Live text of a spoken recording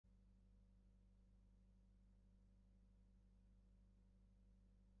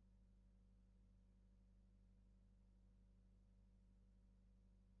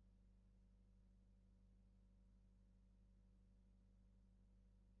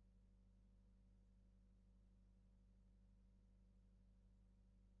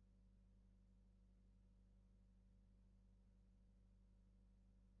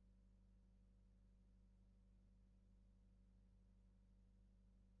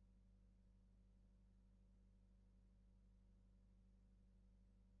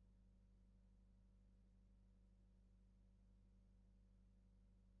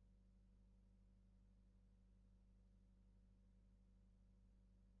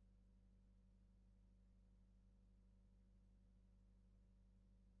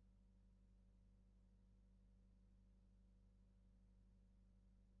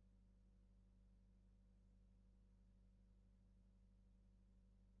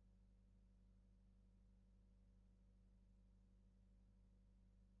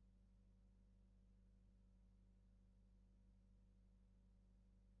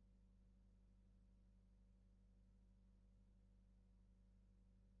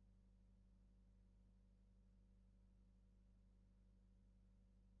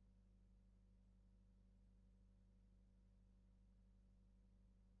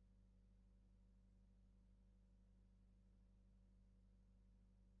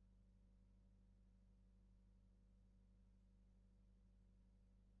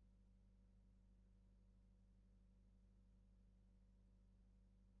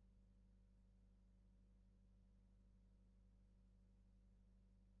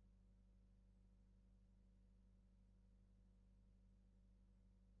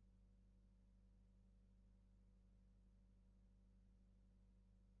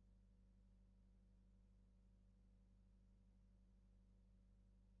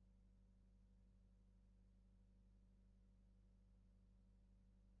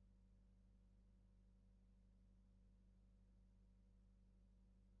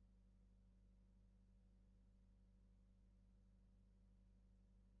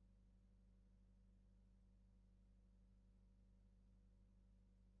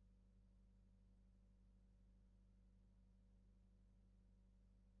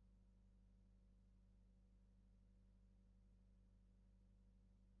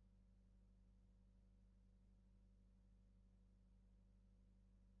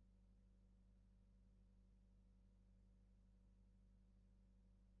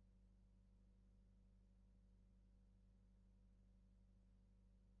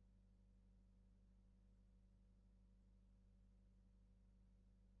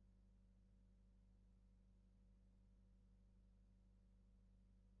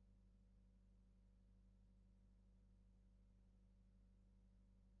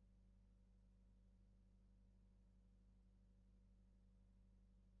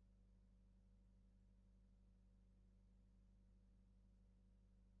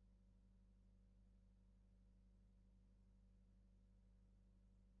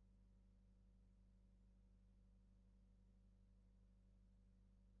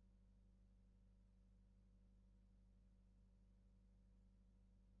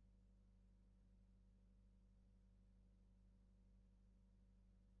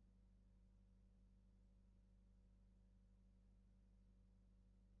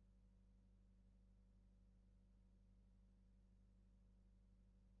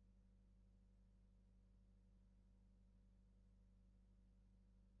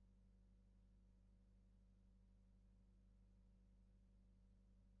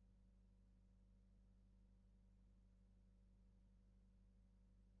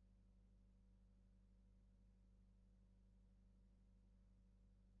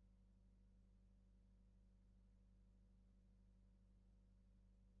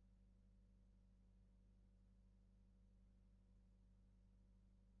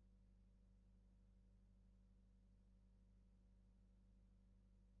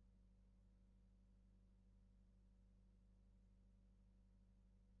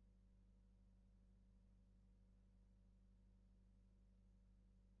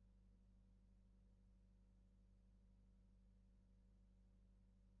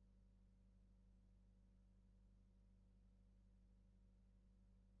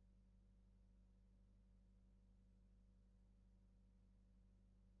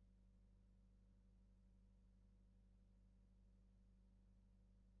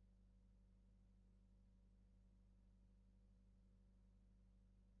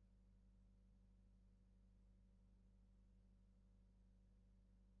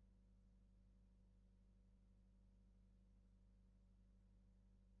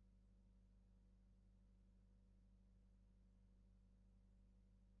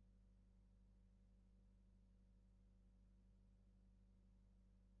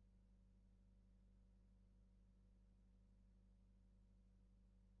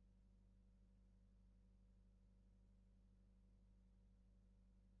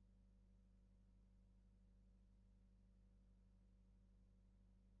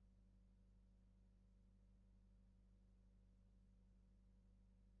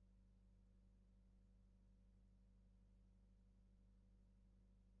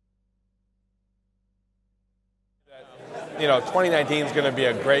2019 is going to be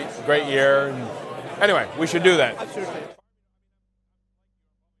a great year. And anyway, we should do that. Absolutely.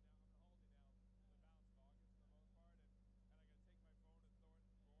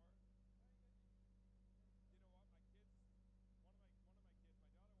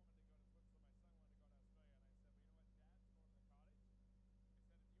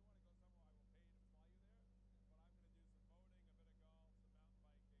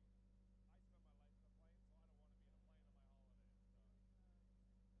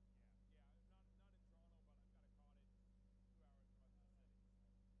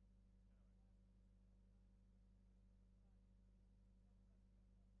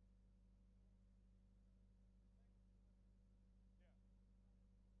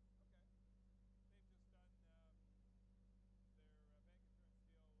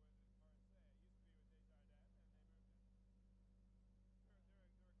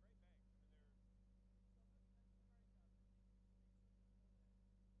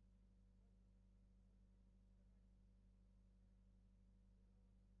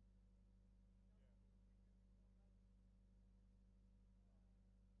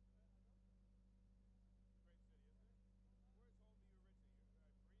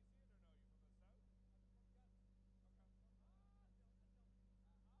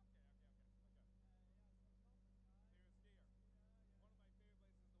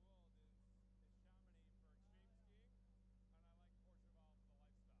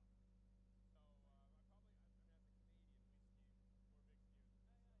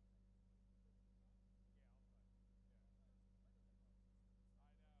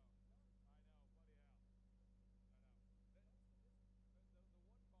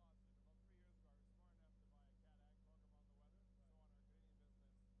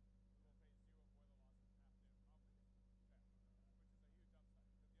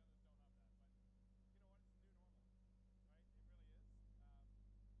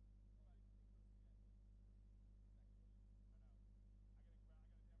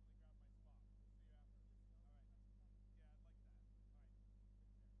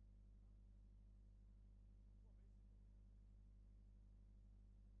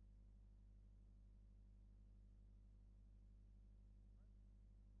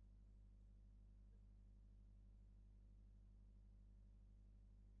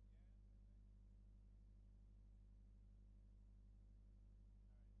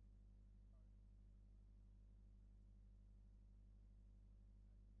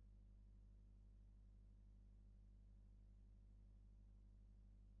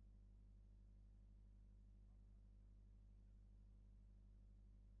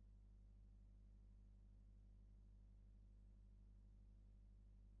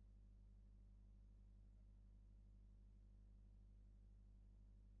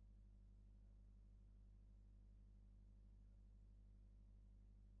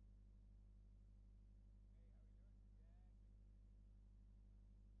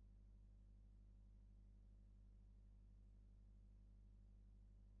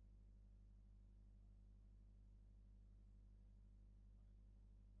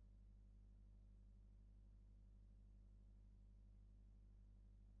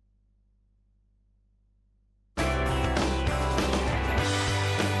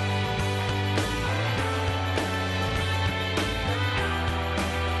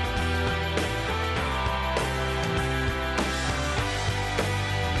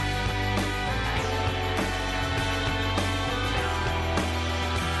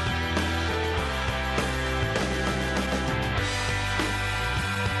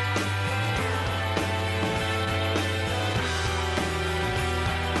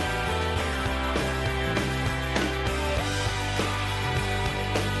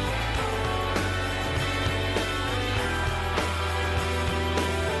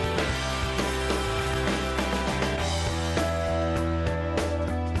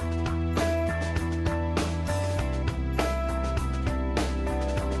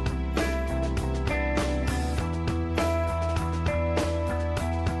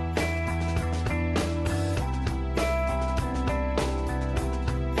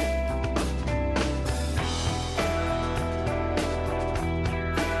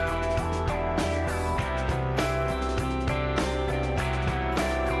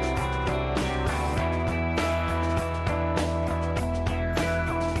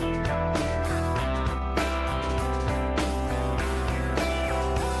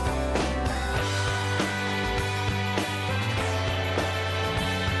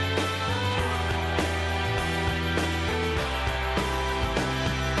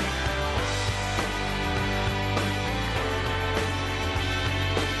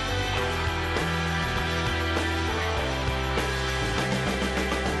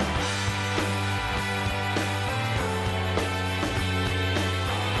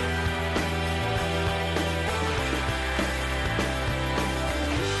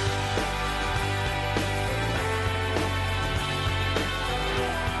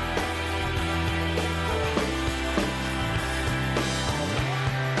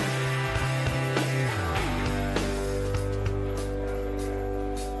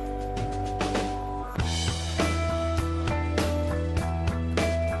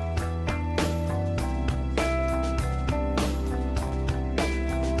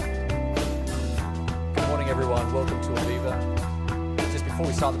 welcome to Aviva. Just before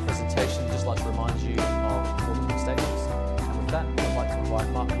we start the presentation, I'd just like to remind you of forward-looking statements. And with that, I'd like to invite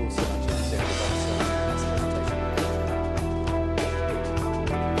Mark Wilson, our Chief Executive Officer, to commence the presentation.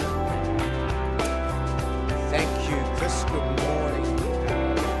 Thank you, Chris. Good morning.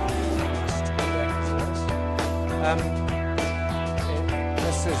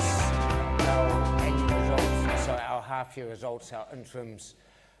 This is our annual results, so our half-year results, our interims.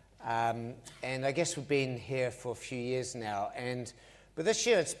 And I guess we've been here for a few years now. But this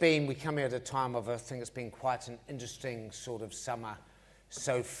year we come here at a time of, I think it's been quite an interesting sort of summer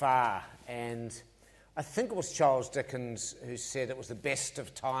so far. And I think it was Charles Dickens who said it was the best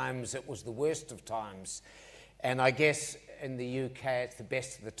of times, it was the worst of times. And I guess in the UK, it's the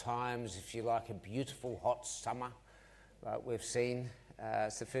best of the times, if you like, a beautiful hot summer like we've seen.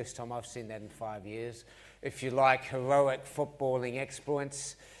 It's the first time I've seen that in 5 years. If you like heroic footballing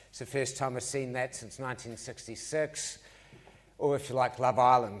exploits, it's the first time I've seen that since 1966. Or if you like Love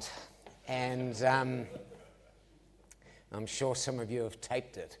Island. And I'm sure some of you have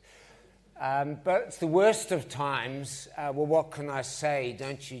taped it. But it's the worst of times. Well, what can I say?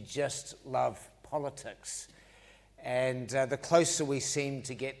 Don't you just love politics? And the closer we seem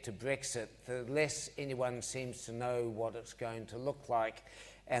to get to Brexit, the less anyone seems to know what it's going to look like,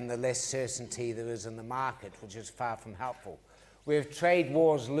 and the less certainty there is in the market, which is far from helpful. We have trade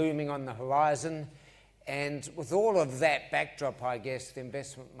wars looming on the horizon, and with all of that backdrop, I guess, the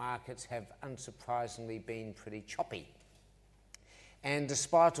investment markets have unsurprisingly been pretty choppy. And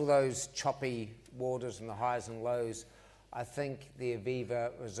despite all those choppy waters and the highs and lows, I think the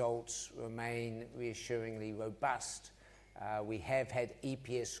Aviva results remain reassuringly robust. We have had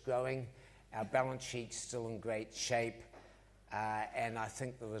EPS growing, our balance sheet's still in great shape, and I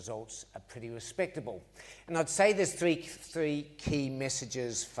think the results are pretty respectable. And I'd say there's three key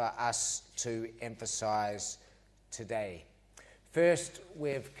messages for us to emphasise today. First,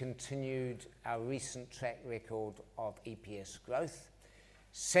 we've continued our recent track record of EPS growth.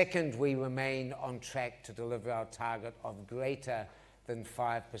 Second, we remain on track to deliver our target of greater than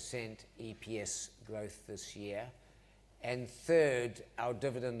 5% EPS growth this year. And third, our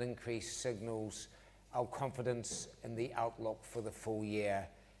dividend increase signals our confidence in the outlook for the full year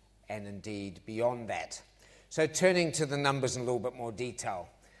and indeed beyond that. So turning to the numbers in a little bit more detail.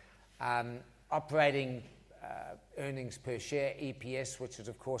 Operating earnings per share, EPS, which is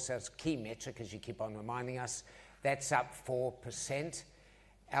of course our key metric as you keep on reminding us, that's up 4%.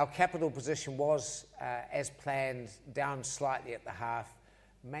 Our capital position was, as planned, down slightly at the half,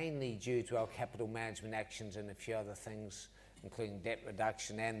 mainly due to our capital management actions and a few other things, including debt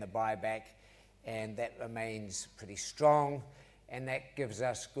reduction and the buyback, and that remains pretty strong, and that gives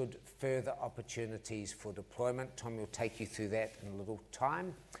us good further opportunities for deployment. Tom will take you through that in a little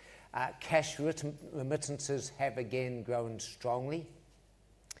time. Cash remittances have again grown strongly.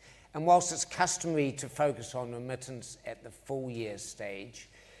 And whilst it's customary to focus on remittance at the full year stage,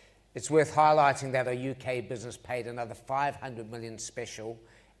 it's worth highlighting that our UK business paid another 500 million special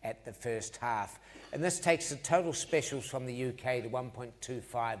at the first half. And this takes the total specials from the UK to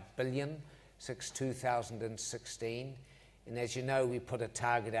 1.25 billion since 2016. And as you know, we put a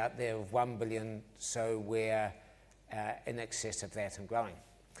target out there of 1 billion, so we're in excess of that and growing.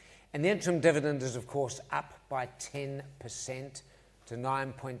 And the interim dividend is, of course, up by 10% to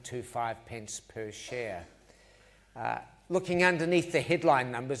 9.25 pence per share. Looking underneath the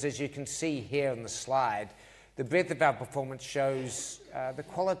headline numbers, as you can see here on the slide, the breadth of our performance shows the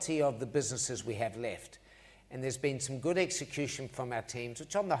quality of the businesses we have left. And there's been some good execution from our teams,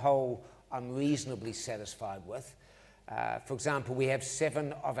 which on the whole I'm reasonably satisfied with. For example, we have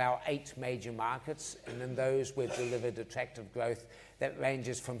 7 of our 8 major markets, and in those we've delivered attractive growth that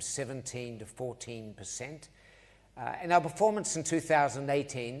ranges from 17 to 14%. And our performance in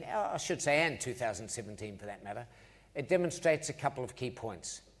 2018, I should say, and 2017 for that matter, it demonstrates a couple of key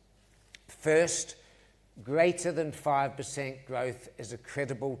points. First, greater than 5% growth is a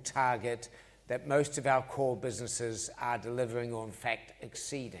credible target that most of our core businesses are delivering or in fact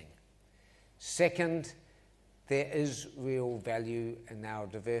exceeding. Second, there is real value in our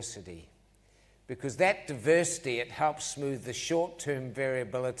diversity, because that diversity, it helps smooth the short-term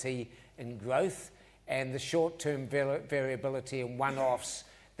variability in growth and the short-term variability in one-offs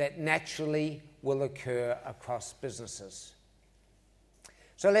that naturally will occur across businesses.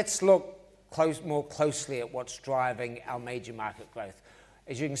 So let's look more closely at what's driving our major market growth.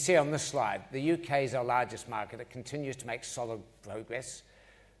 As you can see on this slide, the UK is our largest market. It continues to make solid progress.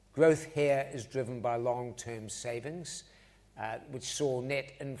 Growth here is driven by long-term savings, which saw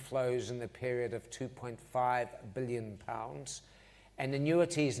net inflows in the period of £2.5 billion, and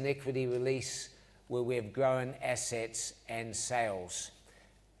annuities and equity release, where we have grown assets and sales.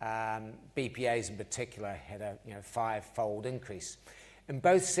 BPAs in particular had a five-fold increase. In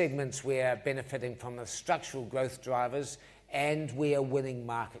both segments, we are benefiting from the structural growth drivers, and we are winning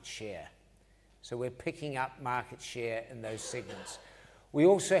market share. So we're picking up market share in those segments. We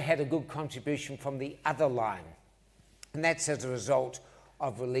also had a good contribution from the other line, and that's as a result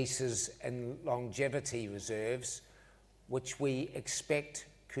of releases in longevity reserves, which we expect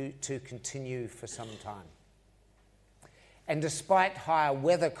to continue for some time. And despite higher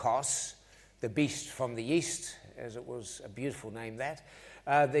weather costs, the beast from the east, as it was a beautiful name that,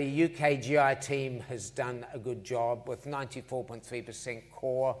 the UK GI team has done a good job with 94.3%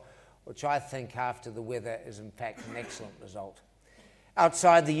 core, which I think after the weather is in fact an excellent result.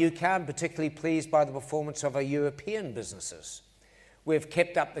 Outside the UK, I'm particularly pleased by the performance of our European businesses. We've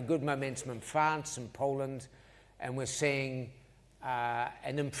kept up the good momentum in France and Poland, and we're seeing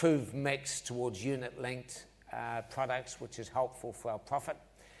an improved mix towards unit-linked products, which is helpful for our profit.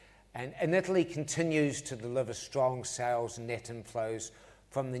 And Italy continues to deliver strong sales and net inflows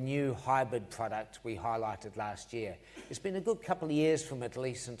from the new hybrid product we highlighted last year. It's been a good couple of years from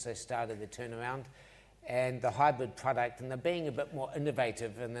Italy since they started the turnaround, and the hybrid product, and they're being a bit more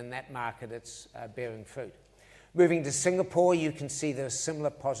innovative, and in that market it's bearing fruit. Moving to Singapore, you can see there are similar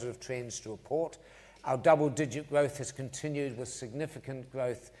positive trends to report. Our double-digit growth has continued with significant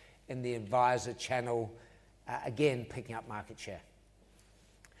growth in the advisor channel, again picking up market share.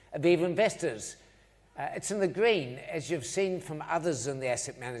 Aviva Investors, it's in the green. As you've seen from others in the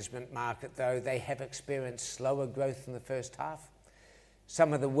asset management market, though, they have experienced slower growth in the first half.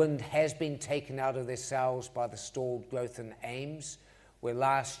 Some of the wind has been taken out of their sails by the stalled growth in AIMS, where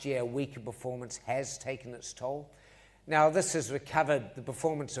last year weaker performance has taken its toll. Now this has recovered, the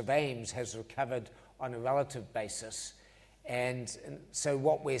performance of AIMS has recovered on a relative basis, and so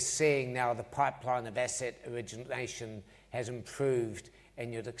what we're seeing now, the pipeline of asset origination has improved,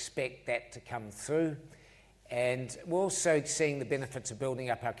 and you'd expect that to come through. And we're also seeing the benefits of building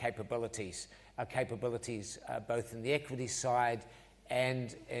up our capabilities both in the equity side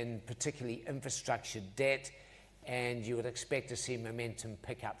and in particularly infrastructure debt, and you would expect to see momentum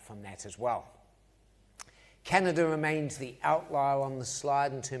pick up from that as well. Canada remains the outlier on the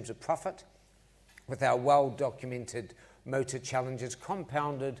slide in terms of profit, with our well-documented motor challenges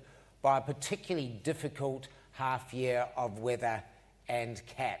compounded by a particularly difficult half year of weather and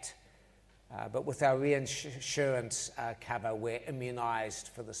cat. But with our reinsurance cover, we're immunised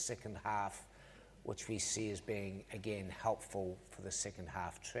for the second half, which we see as being, again, helpful for the second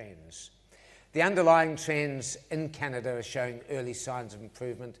half trends. The underlying trends in Canada are showing early signs of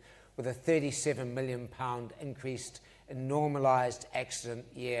improvement, with a £37 million increase in normalised accident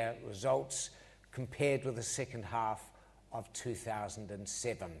year results compared with the second half of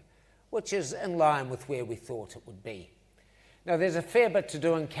 2007, which is in line with where we thought it would be. Now, there's a fair bit to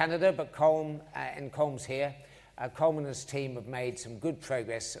do in Canada, but Colm's here. Colm and his team have made some good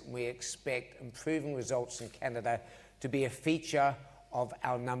progress, and we expect improving results in Canada to be a feature of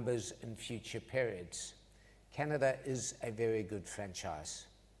our numbers in future periods. Canada is a very good franchise.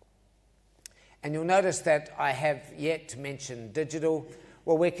 And you'll notice that I have yet to mention digital.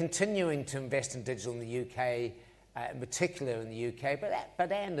 Well, we're continuing to invest in digital in the UK, in particular in the UK,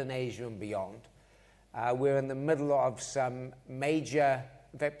 but and in Asia and beyond. We're in the middle of some major,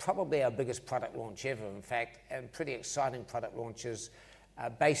 in fact, probably our biggest product launch ever, in fact, and pretty exciting product launches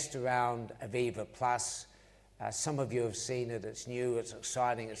based around Aviva Plus. Some of you have seen it. It's new, it's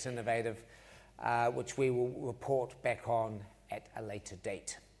exciting, it's innovative, which we will report back on at a later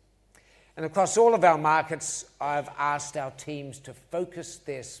date. And across all of our markets, I've asked our teams to focus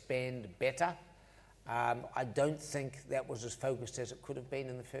their spend better. I don't think that was as focused as it could have been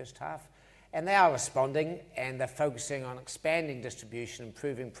in the first half. And they are responding, and they're focusing on expanding distribution,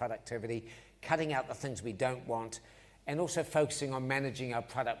 improving productivity, cutting out the things we don't want, and also focusing on managing our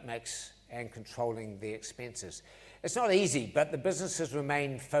product mix and controlling the expenses. It's not easy, but the businesses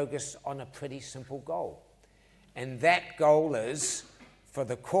remain focused on a pretty simple goal. And that goal is, for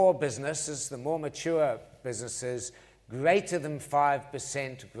the core businesses, the more mature businesses, greater than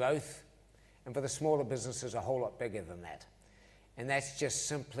 5% growth, and for the smaller businesses, a whole lot bigger than that. And that's just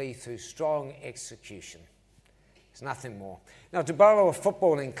simply through strong execution. There's nothing more. Now, to borrow a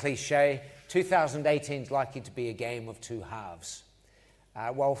footballing cliche, 2018 is likely to be a game of two halves.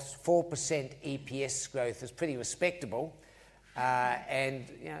 While 4% EPS growth is pretty respectable, and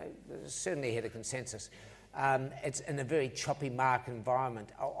certainly ahead of consensus, it's in a very choppy market environment.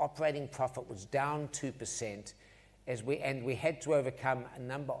 Our operating profit was down 2%, and we had to overcome a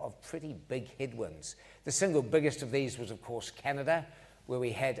number of pretty big headwinds. The single biggest of these was, of course, Canada, where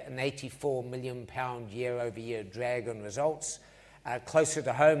we had an £84 million year-over-year drag on results. Closer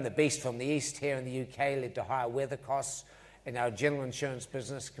to home, the beast from the east here in the UK led to higher weather costs in our general insurance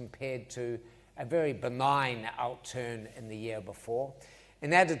business compared to a very benign outturn in the year before.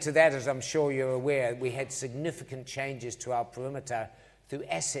 And added to that, as I'm sure you're aware, we had significant changes to our perimeter through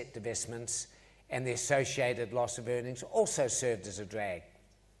asset divestments, and the associated loss of earnings also served as a drag.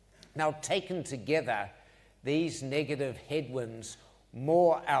 Now, taken together, these negative headwinds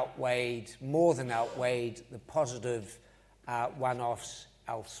more than outweighed the positive one-offs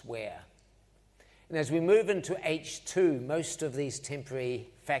elsewhere. And as we move into H2, most of these temporary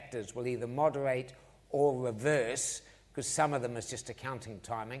factors will either moderate or reverse, because some of them is just accounting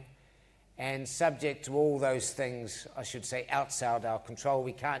timing. And subject to all those things, I should say, outside our control,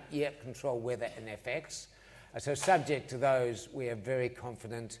 we can't yet control weather and FX. So subject to those, we are very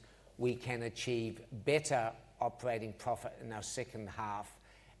confident we can achieve better operating profit in our second half,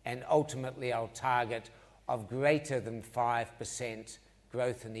 and ultimately our target of greater than 5%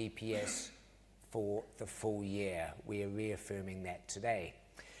 growth in EPS for the full year. We are reaffirming that today.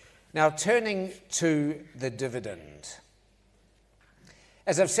 Now, turning to the dividend.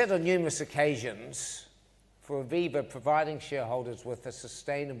 As I've said on numerous occasions, for Aviva, providing shareholders with a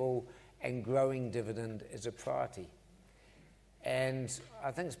sustainable and growing dividend is a priority. And I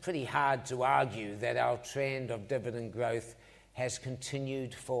think it's pretty hard to argue that our trend of dividend growth has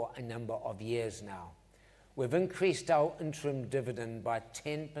continued for a number of years now. We've increased our interim dividend by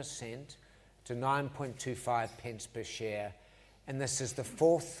 10% to 9.25 pence per share, and this is the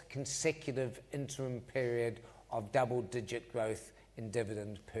fourth consecutive interim period of double-digit growth in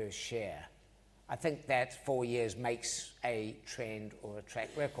dividend per share. I think that 4 years makes a trend or a track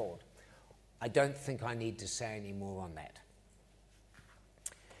record. I don't think I need to say any more on that.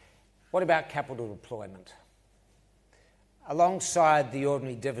 What about capital deployment? Alongside the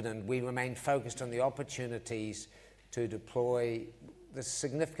ordinary dividend, we remain focused on the opportunities to deploy the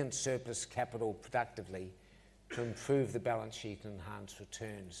significant surplus capital productively to improve the balance sheet and enhance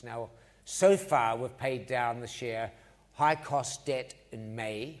returns. Now, so far, we've paid down this year high-cost debt in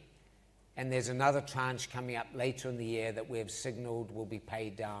May, and there's another tranche coming up later in the year that we have signalled will be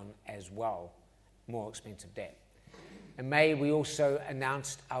paid down as well, more expensive debt. In May, we also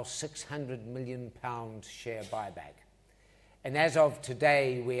announced our £600 million share buyback. And as of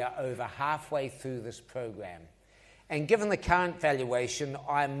today, we are over halfway through this program. And given the current valuation,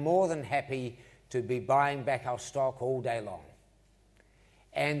 I'm more than happy to be buying back our stock all day long.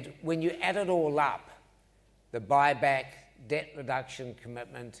 And when you add it all up, the buyback, debt reduction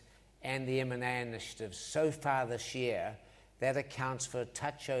commitment, and the M&A initiatives so far this year, that accounts for a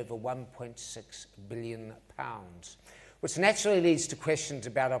touch over £1.6 billion, which naturally leads to questions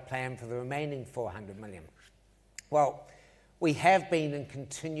about our plan for the remaining £400 million. Well, we have been and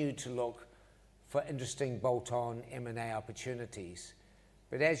continue to look for interesting bolt-on M&A opportunities.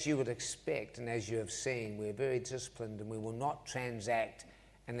 But as you would expect, and as you have seen, we're very disciplined, and we will not transact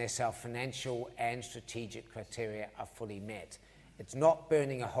unless our financial and strategic criteria are fully met. It's not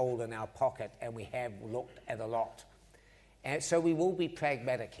burning a hole in our pocket, and we have looked at a lot. And so we will be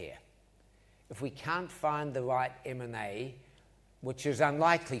pragmatic here. If we can't find the right M&A, which is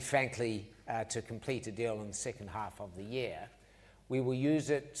unlikely, frankly, to complete a deal in the second half of the year, we will use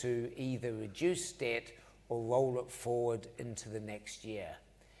it to either reduce debt or roll it forward into the next year.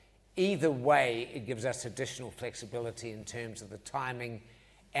 Either way, it gives us additional flexibility in terms of the timing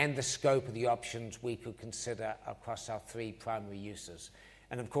and the scope of the options we could consider across our three primary uses.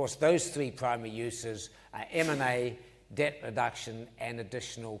 And of course, those three primary uses are M&A, debt reduction, and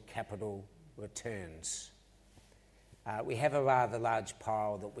additional capital returns. We have a rather large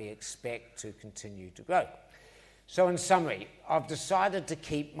pile that we expect to continue to grow. So in summary, I've decided to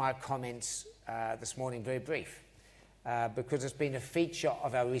keep my comments this morning very brief because it's been a feature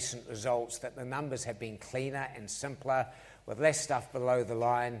of our recent results that the numbers have been cleaner and simpler with less stuff below the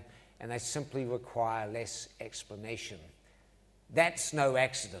line, and they simply require less explanation. That's no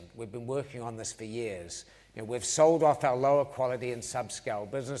accident. We've been working on this for years. We've sold off our lower quality and subscale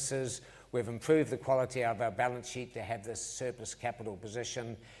businesses. We've improved the quality of our balance sheet to have this surplus capital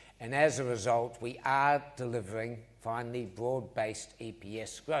position. And as a result, we are delivering, finally, broad-based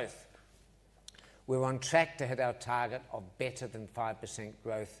EPS growth. We're on track to hit our target of better than 5%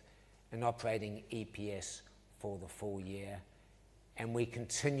 growth in operating EPS for the full year. And we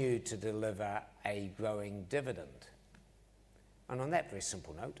continue to deliver a growing dividend. And on that very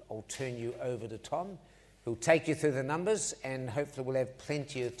simple note, I'll turn you over to Tom, who'll take you through the numbers, and hopefully we'll have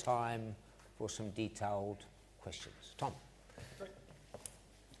plenty of time for some detailed questions. Tom.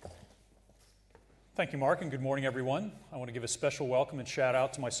 Thank you, Mark, and good morning, everyone. I want to give a special welcome and shout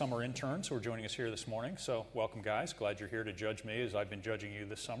out to my summer interns who are joining us here this morning. So welcome, guys. Glad you're here to judge me as I've been judging you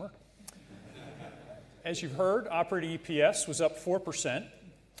this summer. As you've heard, operating EPS was up 4%,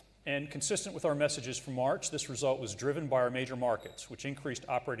 and consistent with our messages from March, this result was driven by our major markets, which increased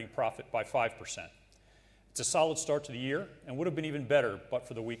operating profit by 5%. It's a solid start to the year and would have been even better but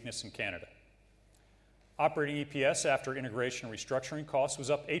for the weakness in Canada. Operating EPS after integration and restructuring costs was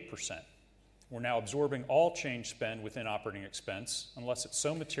up 8%. We're now absorbing all change spend within operating expense unless it's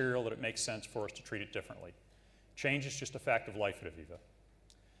so material that it makes sense for us to treat it differently. Change is just a fact of life at Aviva.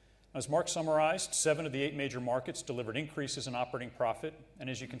 As Mark summarized, 7 of the 8 major markets delivered increases in operating profit, and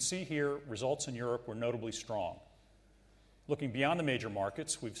as you can see here, results in Europe were notably strong. Looking beyond the major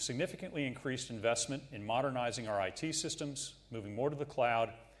markets, we've significantly increased investment in modernizing our IT systems, moving more to the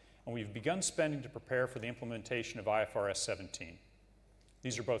cloud, and we've begun spending to prepare for the implementation of IFRS 17.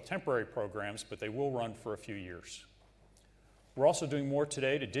 These are both temporary programs, but they will run for a few years. We're also doing more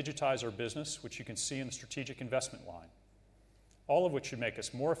today to digitize our business, which you can see in the strategic investment line, all of which should make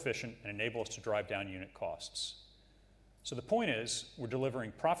us more efficient and enable us to drive down unit costs. So the point is, we're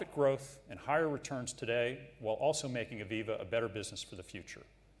delivering profit growth and higher returns today while also making Aviva a better business for the future.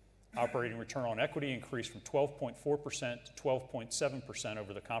 Operating return on equity increased from 12.4% to 12.7%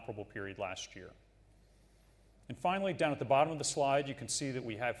 over the comparable period last year. And finally, down at the bottom of the slide, you can see that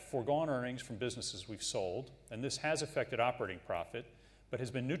we have foregone earnings from businesses we've sold, and this has affected operating profit, but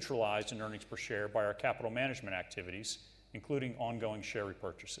has been neutralized in earnings per share by our capital management activities, including ongoing share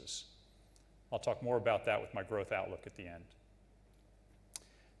repurchases. I'll talk more about that with my growth outlook at the end.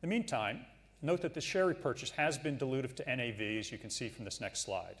 In the meantime, note that the share repurchase has been dilutive to NAV, as you can see from this next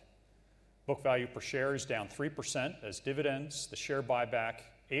slide. Book value per share is down 3% as dividends, the share buyback,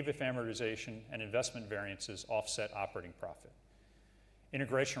 Aviva amortization, and investment variances offset operating profit.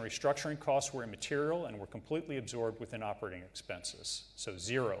 Integration and restructuring costs were immaterial and were completely absorbed within operating expenses, so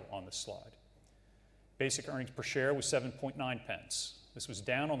 0 on this slide. Basic earnings per share was 7.9 pence. This was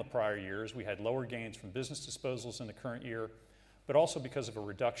down on the prior years. We had lower gains from business disposals in the current year, but also because of a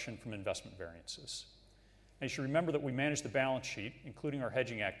reduction from investment variances. And you should remember that we manage the balance sheet, including our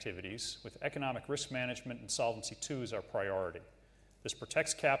hedging activities, with economic risk management and Solvency II as our priority. This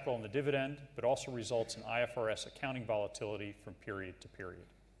protects capital and the dividend, but also results in IFRS accounting volatility from period to period.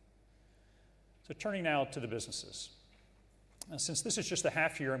 So turning now to the businesses. Now, since this is just a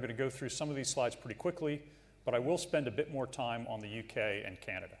half year, I'm going to go through some of these slides pretty quickly, but I will spend a bit more time on the UK and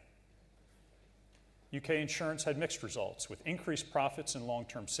Canada. UK insurance had mixed results, with increased profits in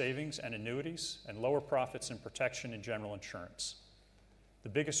long-term savings and annuities, and lower profits in protection and general insurance. The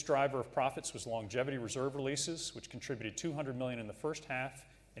biggest driver of profits was longevity reserve releases, which contributed $200 million in the first half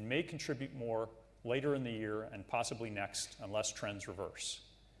and may contribute more later in the year and possibly next unless trends reverse.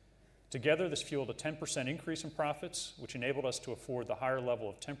 Together, this fueled a 10% increase in profits, which enabled us to afford the higher level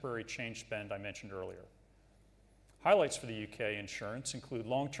of temporary change spend I mentioned earlier. Highlights for the UK insurance include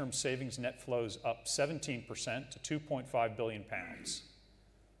long-term savings net flows up 17% to £2.5 billion.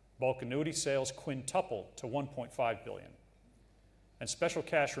 Bulk annuity sales quintupled to £1.5 billion. And special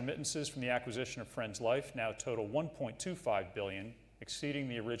cash remittances from the acquisition of Friends Life now total £1.25 billion, exceeding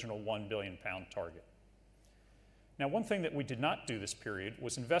the original £1 billion target. Now, one thing that we did not do this period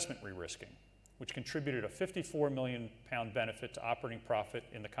was investment re-risking, which contributed a £54 million benefit to operating profit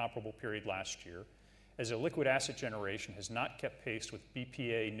in the comparable period last year, as illiquid asset generation has not kept pace with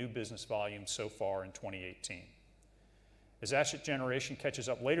BPA new business volume so far in 2018. As asset generation catches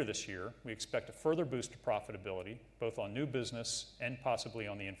up later this year, we expect a further boost to profitability, both on new business and possibly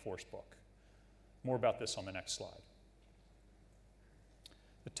on the in-force book. More about this on the next slide.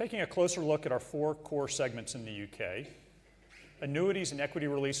 But taking a closer look at our 4 core segments in the UK, annuities and equity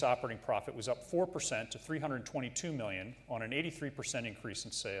release operating profit was up 4% to $322 million on an 83% increase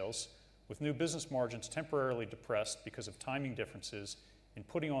in sales, with new business margins temporarily depressed because of timing differences in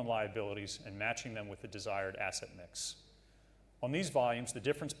putting on liabilities and matching them with the desired asset mix. On these volumes, the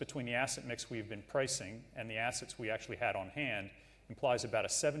difference between the asset mix we've been pricing and the assets we actually had on hand implies about a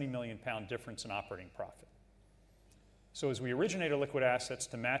 £70 million difference in operating profit. So as we originate liquid assets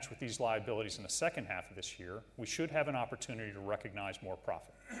to match with these liabilities in the second half of this year, we should have an opportunity to recognize more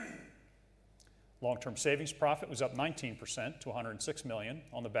profit. Long-term savings profit was up 19% to $106 million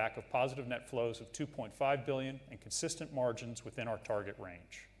on the back of positive net flows of $2.5 billion and consistent margins within our target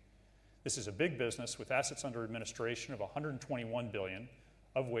range. This is a big business with assets under administration of $121 billion,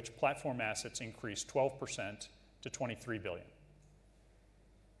 of which platform assets increased 12% to $23 billion.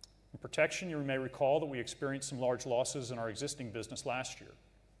 In protection, you may recall that we experienced some large losses in our existing business last year.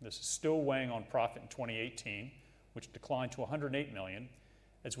 This is still weighing on profit in 2018, which declined to $108 million,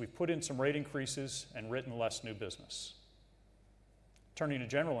 as we've put in some rate increases and written less new business. Turning to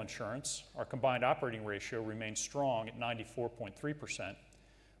general insurance, our combined operating ratio remains strong at 94.3%,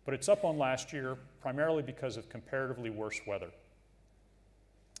 but it's up on last year primarily because of comparatively worse weather.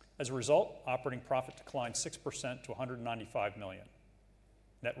 As a result, operating profit declined 6% to $195 million.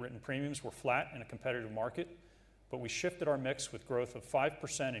 Net written premiums were flat in a competitive market, but we shifted our mix with growth of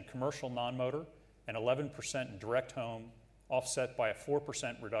 5% in commercial non-motor and 11% in direct home, offset by a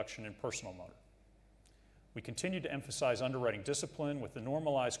 4% reduction in personal motor. We continued to emphasize underwriting discipline, with the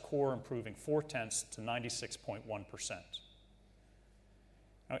normalized core improving 0.4 to 96.1%.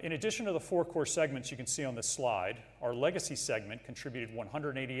 Now, in addition to the 4 core segments you can see on this slide, our legacy segment contributed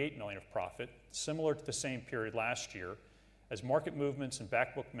 $188 million of profit, similar to the same period last year, as market movements and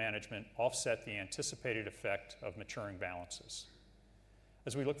backbook management offset the anticipated effect of maturing balances.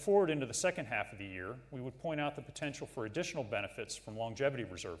 As we look forward into the second half of the year, we would point out the potential for additional benefits from longevity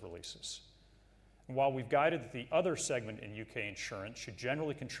reserve releases. And while we've guided that the other segment in UK insurance should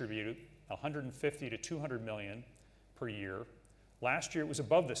generally contribute $150 to $200 million per year, last year it was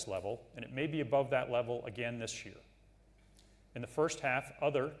above this level, and it may be above that level again this year. In the first half,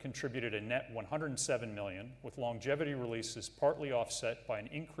 other contributed a net $107 million, with longevity releases partly offset by an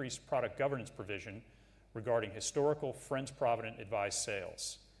increased product governance provision regarding historical Friends Provident advised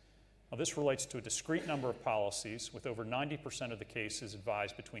sales. Now, this relates to a discrete number of policies, with over 90% of the cases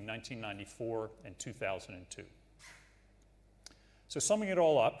advised between 1994 and 2002. So summing it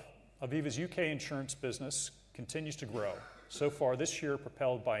all up, Aviva's UK insurance business continues to grow, so far this year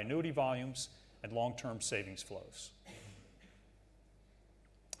propelled by annuity volumes and long-term savings flows.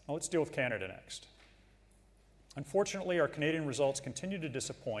 Now let's deal with Canada next. Unfortunately, our Canadian results continue to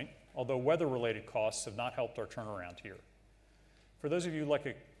disappoint, although weather-related costs have not helped our turnaround here. For those of you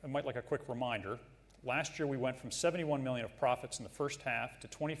who might like a quick reminder, last year we went from $71 million of profits in the first half to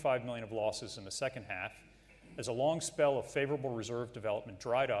 $25 million of losses in the second half, as a long spell of favorable reserve development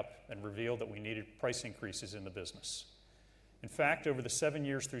dried up and revealed that we needed price increases in the business. In fact, over the 7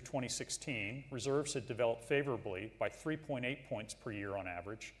 years through 2016, reserves had developed favorably by 3.8 points per year on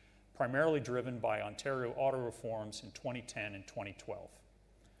average, primarily driven by Ontario auto reforms in 2010 and 2012.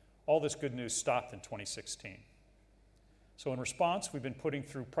 All this good news stopped in 2016. So in response, we've been putting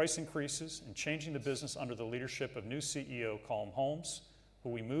through price increases and changing the business under the leadership of new CEO Colm Holmes, who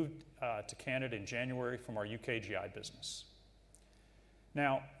we moved to Canada in January from our UK GI business.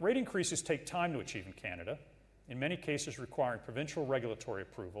 Now, rate increases take time to achieve in Canada, in many cases requiring provincial regulatory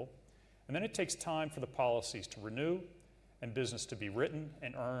approval, and then it takes time for the policies to renew and business to be written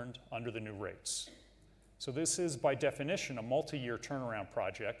and earned under the new rates. So this is, by definition, a multi-year turnaround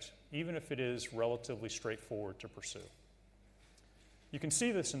project, even if it is relatively straightforward to pursue. You can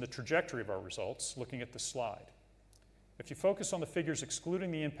see this in the trajectory of our results looking at this slide. If you focus on the figures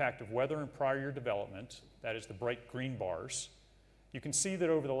excluding the impact of weather and prior year development, that is the bright green bars, you can see that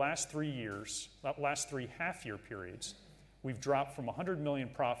over the last 3 years, last 3 half-year periods, we've dropped from $100 million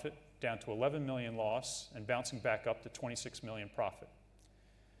profit down to $11 million loss and bouncing back up to $26 million profit.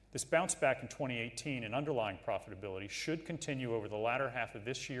 This bounce back in 2018 in underlying profitability should continue over the latter half of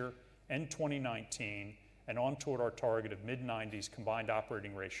this year and 2019 and on toward our target of mid-90s combined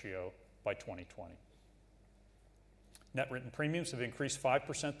operating ratio by 2020. Net written premiums have increased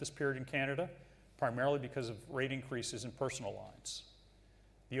 5% this period in Canada, primarily because of rate increases in personal lines.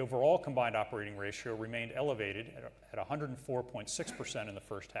 The overall combined operating ratio remained elevated at 104.6% in the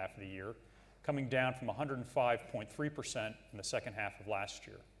first half of the year, coming down from 105.3% in the second half of last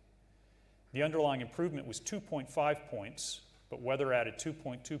year. The underlying improvement was 2.5 points, but weather added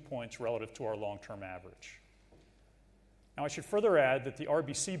 2.2 points relative to our long-term average. Now, I should further add that the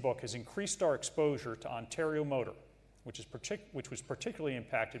RBC book has increased our exposure to Ontario motor, which was particularly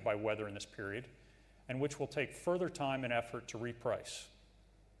impacted by weather in this period, and which will take further time and effort to reprice.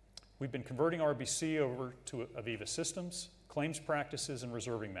 We've been converting RBC over to Aviva systems, claims practices, and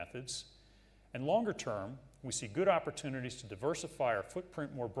reserving methods. And longer term, we see good opportunities to diversify our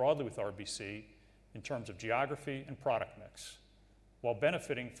footprint more broadly with RBC in terms of geography and product mix, while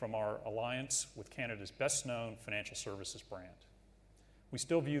benefiting from our alliance with Canada's best-known financial services brand. We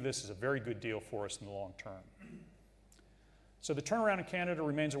still view this as a very good deal for us in the long term. So the turnaround in Canada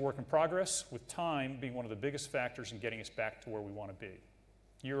remains a work in progress, with time being one of the biggest factors in getting us back to where we want to be.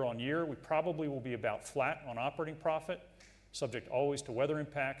 Year on year, we probably will be about flat on operating profit, subject always to weather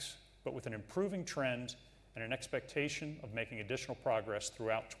impacts, but with an improving trend and an expectation of making additional progress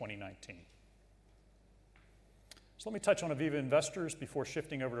throughout 2019. So let me touch on Aviva Investors before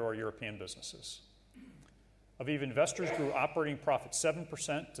shifting over to our European businesses. Aviva Investors grew operating profit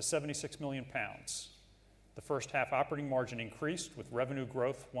 7% to £76 million. The first half operating margin increased, with revenue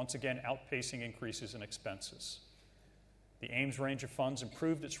growth once again outpacing increases in expenses. The Ames range of funds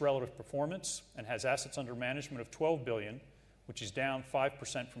improved its relative performance and has assets under management of $12 billion, which is down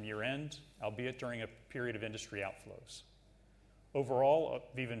 5% from year-end, albeit during a period of industry outflows. Overall,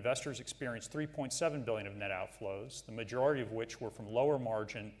 Aviva investors experienced $3.7 billion of net outflows, the majority of which were from lower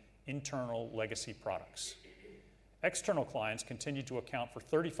margin internal legacy products. External clients continued to account for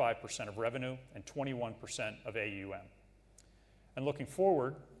 35% of revenue and 21% of AUM. And looking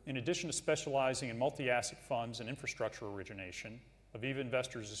forward, in addition to specializing in multi-asset funds and infrastructure origination, Aviva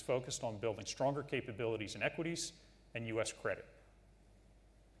Investors is focused on building stronger capabilities in equities and U.S. credit.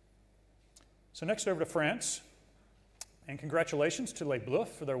 So next over to France, and congratulations to Les Bleus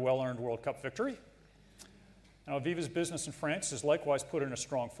for their well-earned World Cup victory. Now, Aviva's business in France has likewise put in a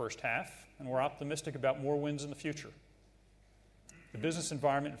strong first half, and we're optimistic about more wins in the future. The business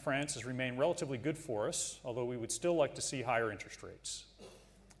environment in France has remained relatively good for us, although we would still like to see higher interest rates.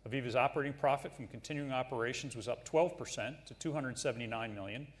 Aviva's operating profit from continuing operations was up 12% to $279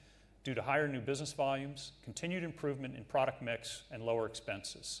 million due to higher new business volumes, continued improvement in product mix, and lower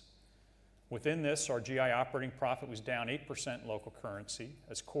expenses. Within this, our GI operating profit was down 8% in local currency,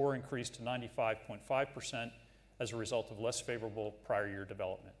 as core increased to 95.5% as a result of less favorable prior year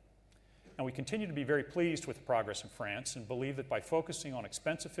development. And we continue to be very pleased with the progress in France and believe that by focusing on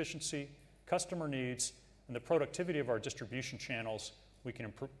expense efficiency, customer needs, and the productivity of our distribution channels, we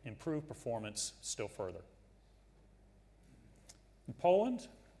can improve performance still further. In Poland,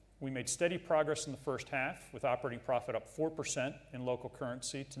 we made steady progress in the first half, with operating profit up 4% in local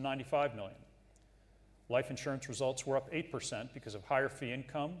currency to $95 million. Life insurance results were up 8% because of higher fee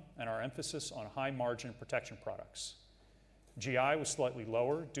income and our emphasis on high-margin protection products. GI was slightly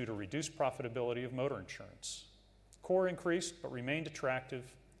lower due to reduced profitability of motor insurance. Core increased but remained attractive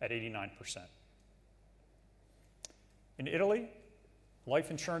at 89%. In Italy, life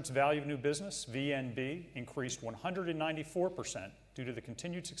insurance value of new business, VNB, increased 194% due to the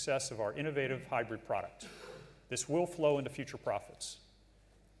continued success of our innovative hybrid product. This will flow into future profits.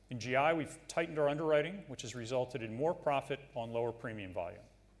 In GI, we've tightened our underwriting, which has resulted in more profit on lower premium volume.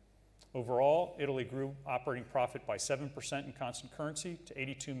 Overall, Italy grew operating profit by 7% in constant currency to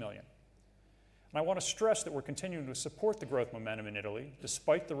 $82 million. And I want to stress that we're continuing to support the growth momentum in Italy,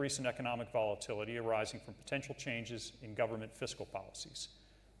 despite the recent economic volatility arising from potential changes in government fiscal policies.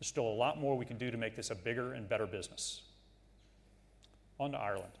 There's still a lot more we can do to make this a bigger and better business. On to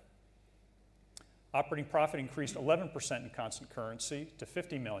Ireland. Operating profit increased 11% in constant currency to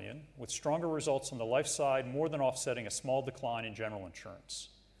 $50 million, with stronger results on the life side more than offsetting a small decline in general insurance.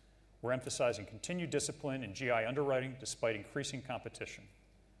 We're emphasizing continued discipline in GI underwriting despite increasing competition.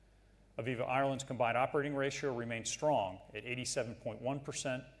 Aviva Ireland's combined operating ratio remained strong at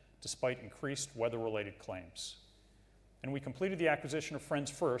 87.1% despite increased weather-related claims. And we completed the acquisition of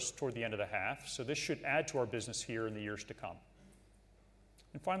Friends First toward the end of the half, so this should add to our business here in the years to come.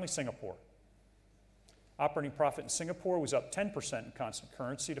 And finally, Singapore. Operating profit in Singapore was up 10% in constant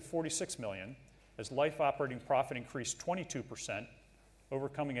currency to $46 million, as life operating profit increased 22%,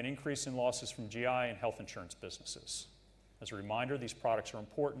 overcoming an increase in losses from GI and health insurance businesses. As a reminder, these products are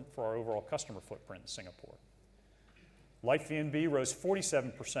important for our overall customer footprint in Singapore. Life VNB rose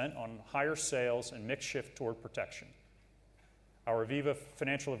 47% on higher sales and mix shift toward protection. Our Aviva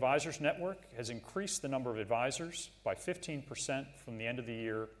Financial Advisors Network has increased the number of advisors by 15% from the end of the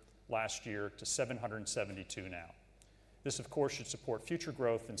year last year to 772 now. This, of course, should support future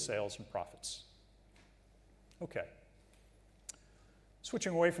growth in sales and profits. Okay.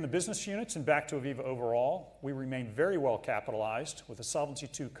 Switching away from the business units and back to Aviva overall, we remain very well capitalized with a Solvency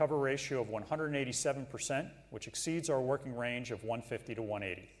II cover ratio of 187%, which exceeds our working range of 150 to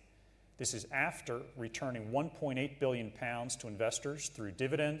 180. This is after returning £1.8 billion to investors through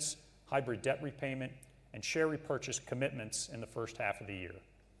dividends, hybrid debt repayment, and share repurchase commitments in the first half of the year.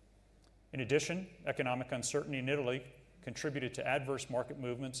 In addition, economic uncertainty in Italy contributed to adverse market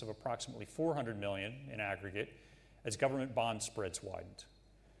movements of approximately $400 million in aggregate as government bond spreads widened.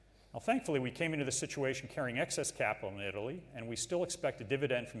 Now, thankfully, we came into the situation carrying excess capital in Italy, and we still expect a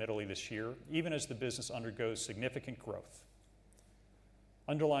dividend from Italy this year, even as the business undergoes significant growth.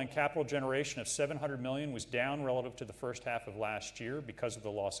 Underlying capital generation of $700 million was down relative to the first half of last year because of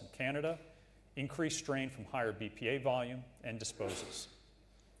the loss in Canada, increased strain from higher BPA volume, and disposals.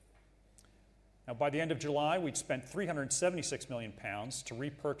 Now, by the end of July, we'd spent £376 million to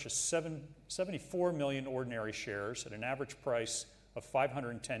repurchase 74 million ordinary shares at an average price of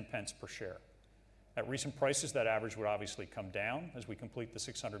 510 pence per share. At recent prices, that average would obviously come down as we complete the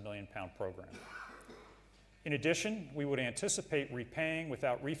 £600 million program. In addition, we would anticipate repaying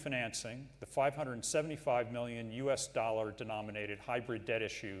without refinancing the $575 million US dollar denominated hybrid debt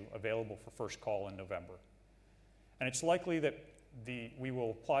issue available for first call in November. And it's likely that we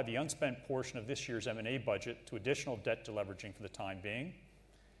will apply the unspent portion of this year's M&A budget to additional debt deleveraging for the time being,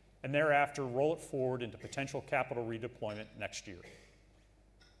 and thereafter roll it forward into potential capital redeployment next year.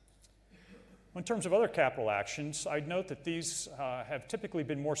 In terms of other capital actions, I'd note that these have typically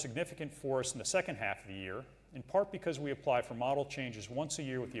been more significant for us in the second half of the year, in part because we apply for model changes once a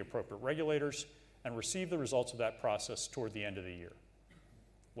year with the appropriate regulators and receive the results of that process toward the end of the year.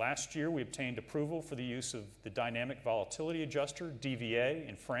 Last year, we obtained approval for the use of the Dynamic Volatility Adjuster, DVA,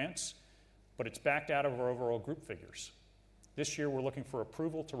 in France, but it's backed out of our overall group figures. This year, we're looking for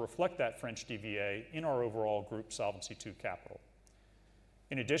approval to reflect that French DVA in our overall group Solvency II capital.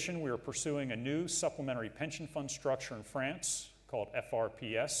 In addition, we are pursuing a new supplementary pension fund structure in France called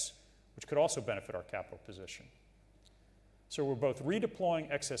FRPS, which could also benefit our capital position. So we're both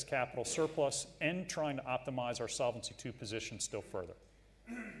redeploying excess capital surplus and trying to optimize our Solvency II position still further.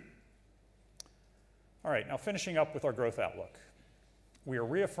 All right, now finishing up with our growth outlook. We are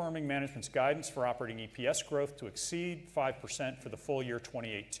reaffirming management's guidance for operating EPS growth to exceed 5% for the full year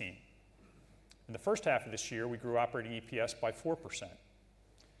 2018. In the first half of this year, we grew operating EPS by 4%.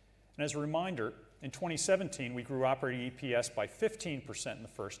 And as a reminder, in 2017, we grew operating EPS by 15% in the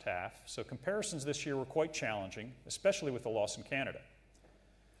first half, so comparisons this year were quite challenging, especially with the loss in Canada.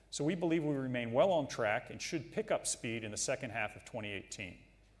 So we believe we remain well on track and should pick up speed in the second half of 2018.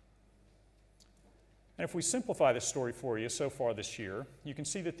 And if we simplify this story for you so far this year, you can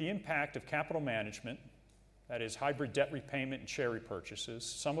see that the impact of capital management, that is hybrid debt repayment and share repurchases,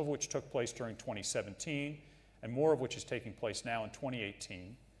 some of which took place during 2017 and more of which is taking place now in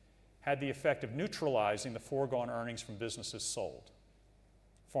 2018, had the effect of neutralizing the foregone earnings from businesses sold.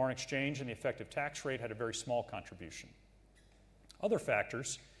 Foreign exchange and the effective tax rate had a very small contribution. Other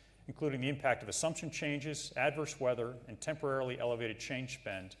factors, including the impact of assumption changes, adverse weather, and temporarily elevated change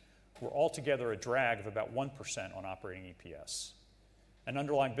spend, were altogether a drag of about 1% on operating EPS. And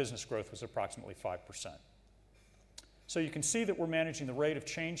underlying business growth was approximately 5%. So you can see that we're managing the rate of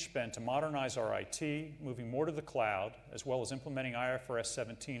change spend to modernize our IT, moving more to the cloud, as well as implementing IFRS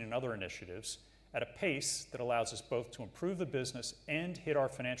 17 and other initiatives at a pace that allows us both to improve the business and hit our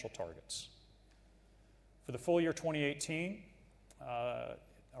financial targets. For the full year 2018,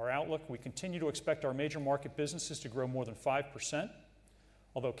 our outlook, we continue to expect our major market businesses to grow more than 5%,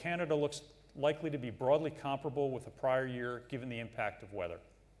 although Canada looks likely to be broadly comparable with the prior year given the impact of weather.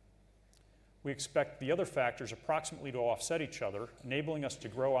 We expect the other factors approximately to offset each other, enabling us to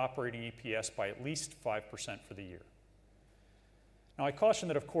grow operating EPS by at least 5% for the year. Now, I caution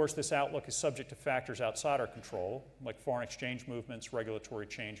that, of course, this outlook is subject to factors outside our control, like foreign exchange movements, regulatory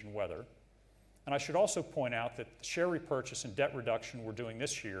change, and weather. And I should also point out that the share repurchase and debt reduction we're doing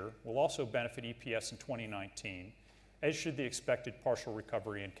this year will also benefit EPS in 2019, as should the expected partial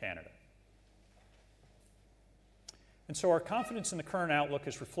recovery in Canada. And so our confidence in the current outlook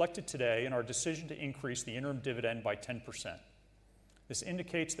is reflected today in our decision to increase the interim dividend by 10%. This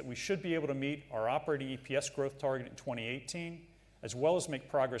indicates that we should be able to meet our operating EPS growth target in 2018, as well as make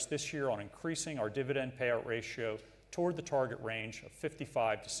progress this year on increasing our dividend payout ratio toward the target range of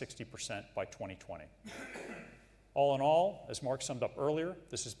 55% to 60% by 2020. All in all, as Mark summed up earlier,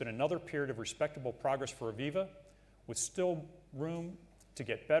 this has been another period of respectable progress for Aviva, with still room to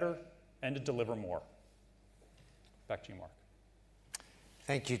get better and to deliver more. Back to you, Mark.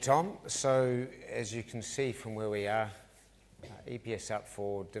 Thank you, Tom. So, as you can see from where we are, EPS up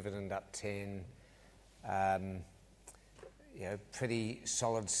 4, dividend up 10, pretty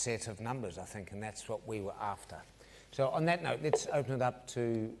solid set of numbers, I think, and that's what we were after. So on that note, let's open it up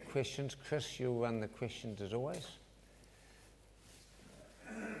to questions. Chris, you'll run the questions as always.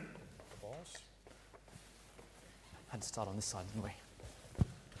 Boss. Had to start on this side, didn't we?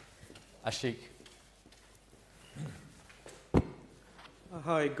 Ashik.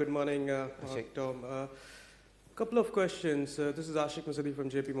 Hi, good morning, Tom. A couple of questions. This is Ashik Masudi from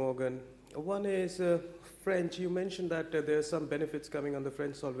JP Morgan. One is French. You mentioned that there are some benefits coming on the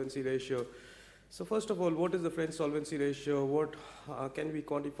French solvency ratio. So first of all, what is the French solvency ratio? What can we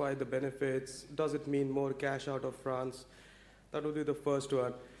quantify the benefits? Does it mean more cash out of France? That would be the first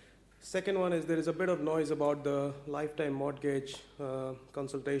one. Second one is there is a bit of noise about the lifetime mortgage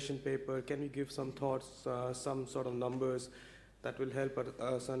consultation paper. Can you give some thoughts, some sort of numbers that will help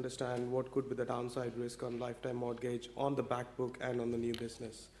us understand what could be the downside risk on lifetime mortgage on the back book and on the new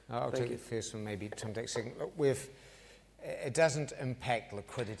business? I'll take the first one, maybe Tom takes second. Look, it doesn't impact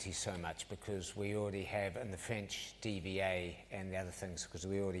liquidity so much because we already have in the French DVA and the other things, because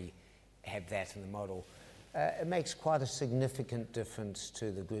we already have that in the model. It makes quite a significant difference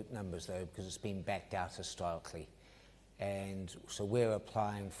to the group numbers, though, because it's been backed out historically. And so we're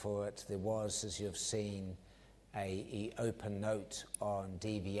applying for it. There was, as you've seen, a open note on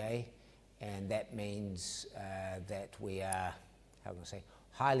DVA, and that means that we are, how can I say,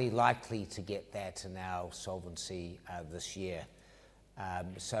 highly likely to get that in our solvency this year.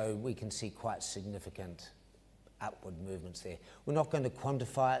 So we can see quite significant upward movements there. We're not going to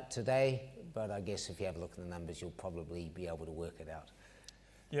quantify it today, but I guess if you have a look at the numbers, you'll probably be able to work it out.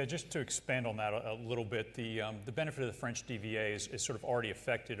 Yeah, just to expand on that a little bit, the benefit of the French DVA is sort of already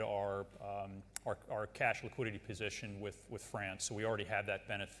affected our cash liquidity position with France, so we already have that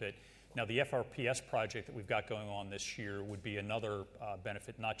benefit. Now, the FRPS project that we've got going on this year would be another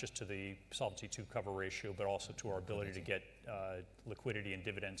benefit, not just to the Solvency II cover ratio, but also to our ability to get liquidity and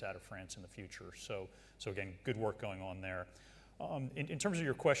dividends out of France in the future. So again, good work going on there. In terms of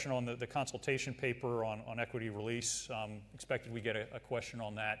your question on the consultation paper on equity release, expected we get a question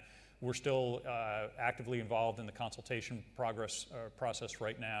on that. We're still actively involved in the consultation process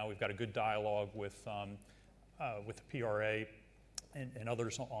right now. We've got a good dialogue with the PRA and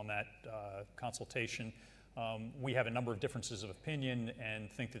others on that consultation. We have a number of differences of opinion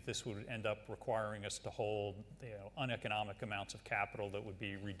and think that this would end up requiring us to hold uneconomic amounts of capital that would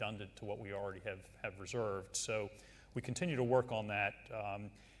be redundant to what we already have reserved. So we continue to work on that.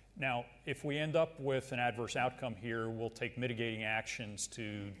 Now, if we end up with an adverse outcome here, we'll take mitigating actions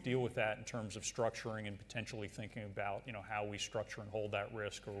to deal with that in terms of structuring and potentially thinking about how we structure and hold that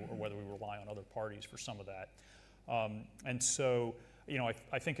risk, or whether we rely on other parties for some of that. And so,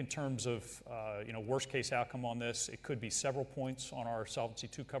 I think in terms of worst case outcome on this, it could be several points on our Solvency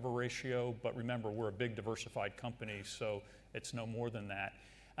II cover ratio. But remember, we're a big diversified company, so it's no more than that.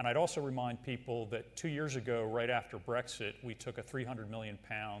 And I'd also remind people that 2 years ago, right after Brexit, we took a £300 million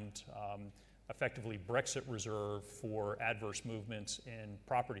effectively Brexit reserve for adverse movements in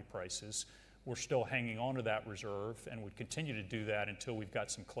property prices. We're still hanging on to that reserve and would continue to do that until we've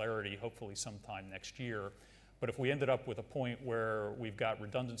got some clarity, hopefully sometime next year. But if we ended up with a point where we've got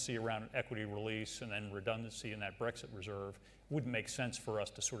redundancy around equity release and then redundancy in that Brexit reserve, it wouldn't make sense for us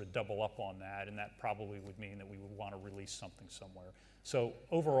to sort of double up on that, and that probably would mean that we would want to release something somewhere. So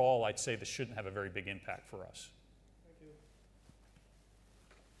overall, I'd say this shouldn't have a very big impact for us. Thank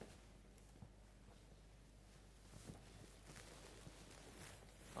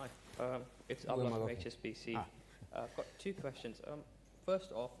you. Hi, it's Abdullah from HSBC. I've got two questions.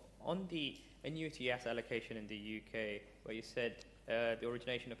 First off, on the annuity asset allocation in the UK, where you said the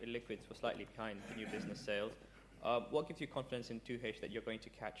origination of illiquids was slightly behind the new business sales, what gives you confidence in 2H that you're going to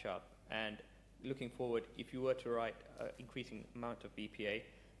catch up? And looking forward, if you were to write an increasing amount of BPA,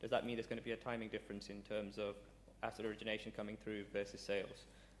 does that mean there's going to be a timing difference in terms of asset origination coming through versus sales?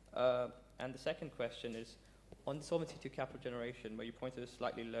 And the second question is, on the Solvency II capital generation, where you pointed to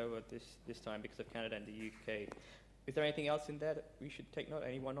slightly lower this time because of Canada and the UK, is there anything else in there that we should take note,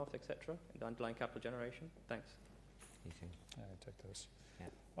 any one-offs, etc., in the underlying capital generation? Thanks. I'll take those.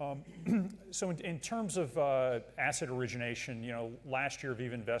 So in terms of asset origination, last year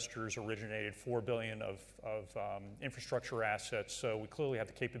Aviva Investors originated $4 billion of infrastructure assets, so we clearly have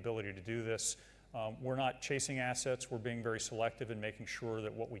the capability to do this. We're not chasing assets. We're being very selective and making sure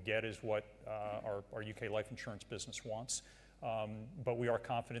that what we get is what our UK life insurance business wants. But we are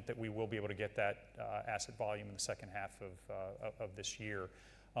confident that we will be able to get that asset volume in the second half of this year.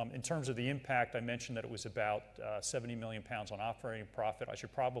 In terms of the impact, I mentioned that it was about £70 million on operating profit. I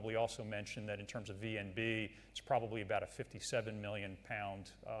should probably also mention that in terms of VNB, it's probably about a £57 million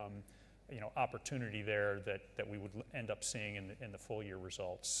opportunity there that we would end up seeing in the full year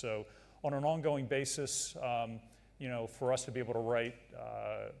results. So on an ongoing basis, for us to be able to write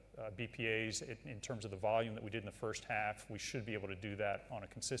BPAs in terms of the volume that we did in the first half, we should be able to do that on a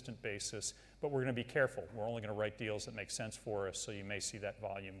consistent basis, but we're going to be careful. We're only going to write deals that make sense for us, so you may see that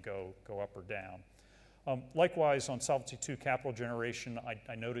volume go up or down. Likewise, on Solvency II capital generation,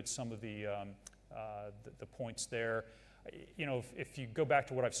 I noted some of the points there. If you go back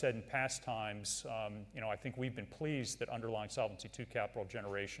to what I've said in past times, I think we've been pleased that underlying Solvency II capital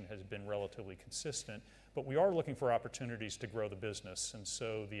generation has been relatively consistent, but we are looking for opportunities to grow the business, and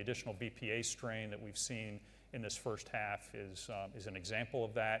so the additional BPA strain that we've seen in this first half is an example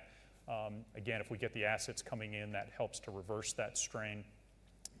of that. Again, if we get the assets coming in, that helps to reverse that strain.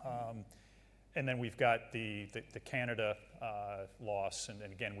 And then we've got the Canada loss, and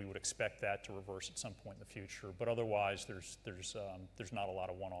again, we would expect that to reverse at some point in the future. But otherwise, there's not a lot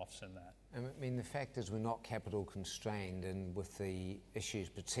of one-offs in that. I mean, the fact is we're not capital constrained, and with the issues,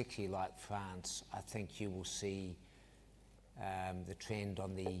 particularly like France, I think you will see the trend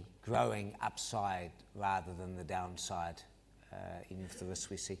on the growing upside rather than the downside, even for the risk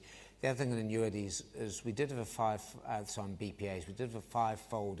we see. The other thing in annuities is we did have on BPAs, we did have a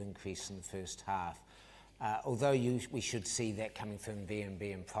five-fold increase in the first half. Although we should see that coming through in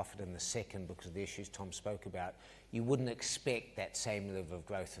VNB and profit in the second because of the issues Tom spoke about, you wouldn't expect that same level of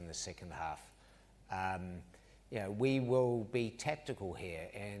growth in the second half. We will be tactical here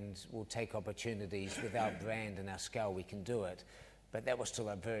and we'll take opportunities with our brand and our scale, we can do it. But that was still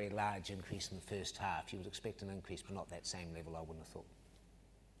a very large increase in the first half. You would expect an increase, but not that same level, I wouldn't have thought.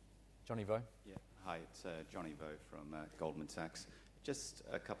 Johnny Vo? Yeah, hi, it's Johnny Vo from Goldman Sachs. Just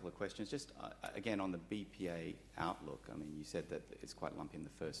a couple of questions. Just again on the BPA outlook. I mean, you said that it's quite lumpy in the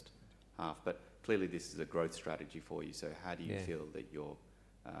first half, but clearly this is a growth strategy for you. So how do you feel that you're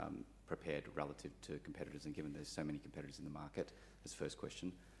prepared relative to competitors, and given there's so many competitors in the market? That's the first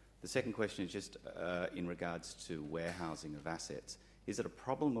question. The second question is just in regards to warehousing of assets. Is it a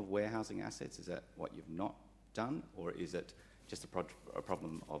problem of warehousing assets? Is that what you've not done, or is it just a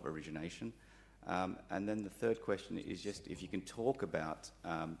problem of origination? And then the third question is just if you can talk about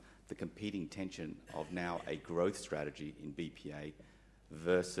the competing tension of now a growth strategy in BPA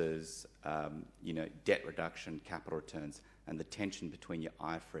versus debt reduction, capital returns, and the tension between your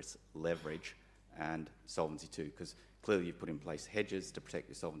IFRS leverage and Solvency II, because clearly you've put in place hedges to protect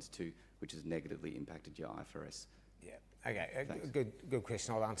your Solvency II, which has negatively impacted your IFRS. Yeah, okay, good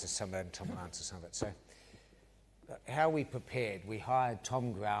question. I'll answer some of it and Tom will answer some of it. So how we prepared, we hired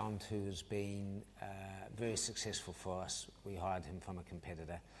Tom Ground, who's been very successful for us. We hired him from a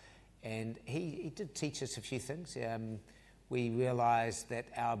competitor. And he did teach us a few things. We realised that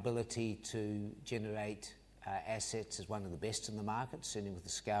our ability to generate assets is one of the best in the market, certainly with the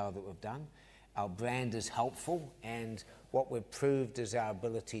scale that we've done. Our brand is helpful, and what we've proved is our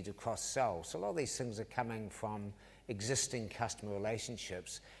ability to cross-sell. So a lot of these things are coming from existing customer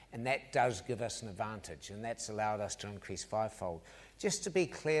relationships, and that does give us an advantage, and that's allowed us to increase fivefold. Just to be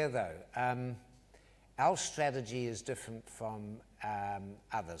clear though, our strategy is different from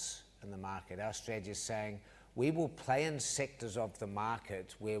others in the market. Our strategy is saying we will play in sectors of the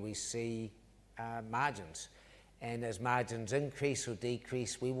market where we see margins, and as margins increase or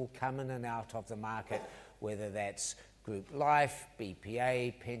decrease, we will come in and out of the market, whether that's group life,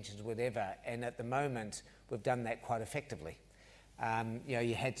 BPA, pensions, whatever, and at the moment we've done that quite effectively.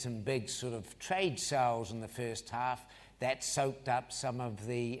 You had some big sort of trade sales in the first half that soaked up some of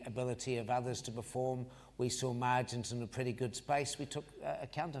the ability of others to perform. We saw margins in a pretty good space. We took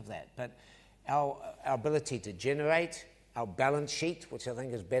account of that. But our ability to generate, our balance sheet, which I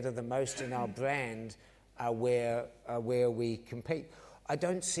think is better than most, in our brand, are where we compete. I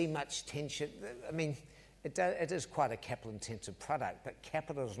don't see much tension. I mean, it is quite a capital-intensive product, but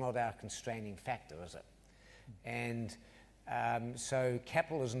capital is not our constraining factor, is it? And so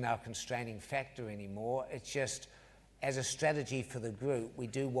capital isn't our constraining factor anymore. It's just, as a strategy for the group, we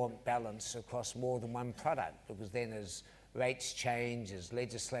do want balance across more than one product, because then as rates change, as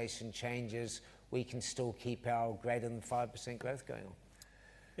legislation changes, we can still keep our greater than 5% growth going on.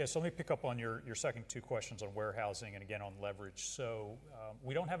 Yeah, so let me pick up on your second two questions on warehousing and again on leverage. So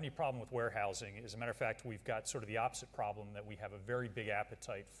we don't have any problem with warehousing. As a matter of fact, we've got sort of the opposite problem, that we have a very big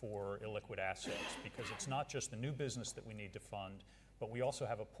appetite for illiquid assets, because it's not just the new business that we need to fund, but we also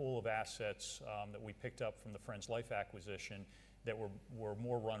have a pool of assets that we picked up from the Friends Life acquisition that were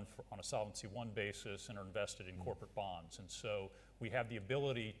more run on a Solvency I basis and are invested in corporate bonds. And so we have the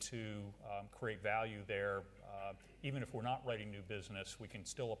ability to create value there. Even if we're not writing new business, we can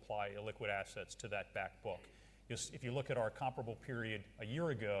still apply illiquid assets to that back book. If you look at our comparable period a year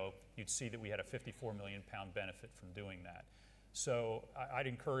ago, you'd see that we had a £54 million benefit from doing that. So I'd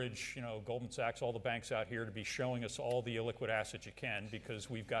encourage, Goldman Sachs, all the banks out here, to be showing us all the illiquid assets you can, because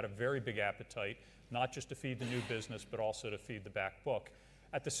we've got a very big appetite, not just to feed the new business, but also to feed the back book.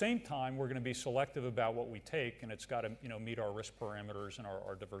 At the same time, we're going to be selective about what we take, and it's got to meet our risk parameters and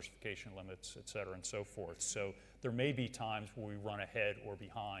our diversification limits, et cetera, and so forth. So there may be times where we run ahead or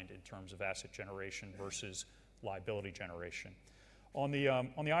behind in terms of asset generation versus liability generation. On the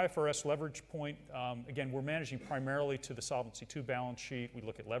IFRS leverage point, again, we're managing primarily to the Solvency II balance sheet. We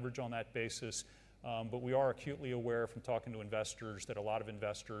look at leverage on that basis, but we are acutely aware from talking to investors that a lot of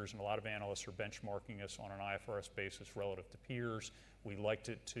investors and a lot of analysts are benchmarking us on an IFRS basis relative to peers. We like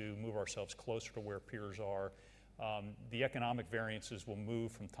to move ourselves closer to where peers are. The economic variances will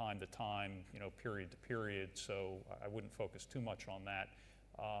move from time to time, period to period, so I wouldn't focus too much on that.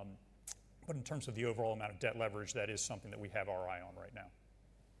 But in terms of the overall amount of debt leverage, that is something that we have our eye on right now.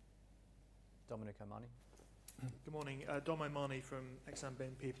 Dominic O'Mahony. Good morning. Dom Omani from Exane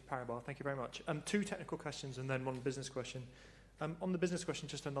BNP Paribas. Thank you very much. Two technical questions and then one business question. On the business question,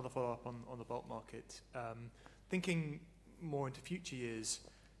 just another follow-up on the bulk market. Thinking more into future years,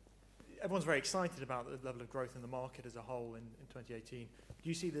 everyone's very excited about the level of growth in the market as a whole in 2018. Do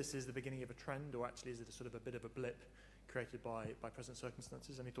you see this as the beginning of a trend, or actually is it a sort of a bit of a blip created by present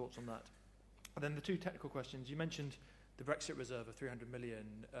circumstances? Any thoughts on that? And then the two technical questions. You mentioned the Brexit reserve of 300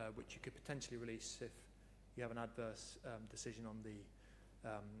 million, which you could potentially release if you have an adverse decision on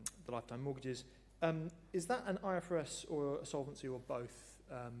the lifetime mortgages. Is that an IFRS or a solvency or both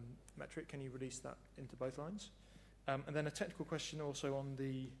metric? Can you release that into both lines? And then a technical question also on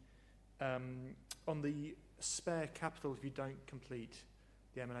the spare capital if you don't complete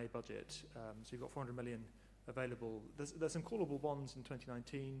the M&A budget. So you've got 400 million available. There's some callable bonds in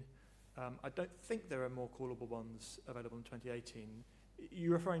 2019. I don't think there are more callable bonds available in 2018. Are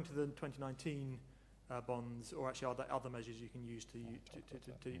you referring to the 2019 bonds, or actually are there other measures you can use to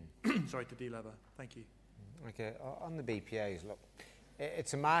delever? Thank you. Okay, on the BPAs, look,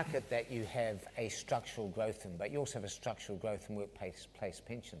 it's a market that you have a structural growth in, but you also have a structural growth in workplace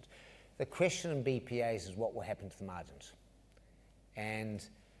pensions. The question in BPAs is what will happen to the margins. And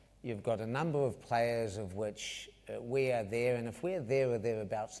you've got a number of players of which we are there, and if we're there or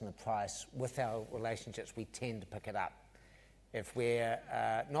thereabouts in the price with our relationships, we tend to pick it up. If we're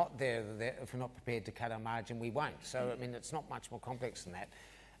not there, if we're not prepared to cut our margin, we won't. So, I mean, it's not much more complex than that.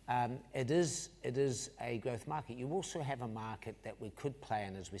 It is a growth market. You also have a market that we could play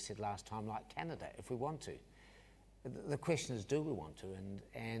in, as we said last time, like Canada, if we want to. The question is, do we want to?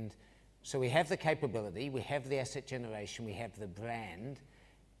 And so we have the capability, we have the asset generation, we have the brand.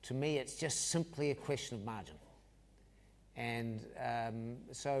 To me, it's just simply a question of margin. And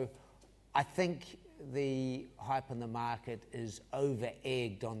so I think the hype in the market is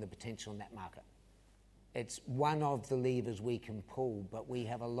over-egged on the potential in that market. It's one of the levers we can pull, but we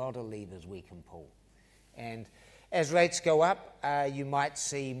have a lot of levers we can pull. And as rates go up, you might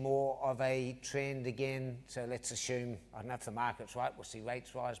see more of a trend again. So let's assume, I don't know if the market's right, we'll see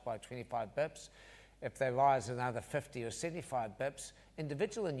rates rise by 25 bips. If they rise another 50 or 75 bips,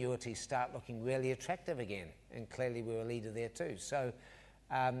 individual annuities start looking really attractive again. And clearly we're a leader there too. So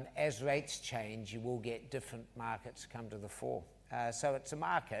as rates change, you will get different markets come to the fore. So it's a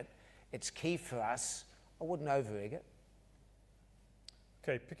market. It's key for us. I wouldn't over-egg it.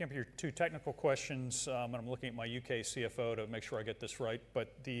 Okay, picking up your two technical questions, and I'm looking at my UK CFO to make sure I get this right,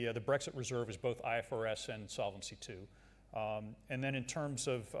 but the Brexit reserve is both IFRS and Solvency II. And then in terms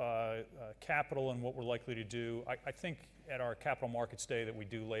of capital and what we're likely to do, I think at our Capital Markets Day that we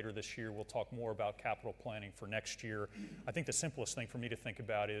do later this year, we'll talk more about capital planning for next year. I think the simplest thing for me to think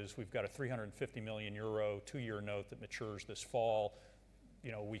about is we've got a 350 million euro 2-year note that matures this fall.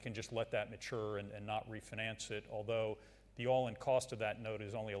 You know, we can just let that mature and not refinance it, although the all-in cost of that note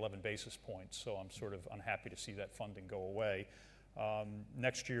is only 11 basis points, so I'm sort of unhappy to see that funding go away.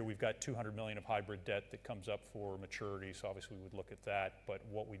 Next year, we've got 200 million of hybrid debt that comes up for maturity, so obviously we would look at that, but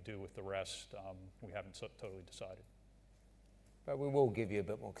what we do with the rest, we haven't totally decided. But we will give you a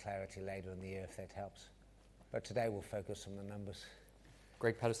bit more clarity later in the year if that helps. But today we'll focus on the numbers.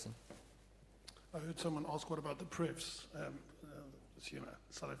 Greg Patterson. I heard someone ask what about the prefs,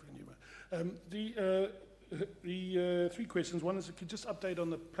 South African humour. The three questions. One is, could you just update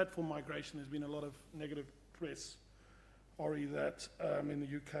on the platform migration? There's been a lot of negative press, Ori, that in the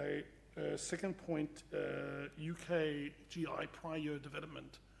UK. Second point, UK GI prior year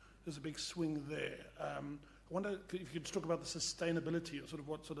development. There's a big swing there. I wonder if you could just talk about the sustainability, or sort of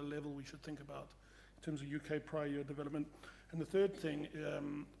what sort of level we should think about in terms of UK prior year development. And the third thing,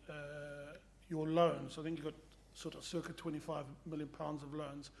 your loans. I think you've got sort of circa £25 million of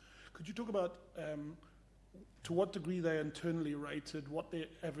loans. Could you talk about to what degree they're internally rated, what their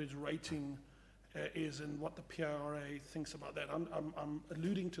average rating is, and what the PRA thinks about that? I'm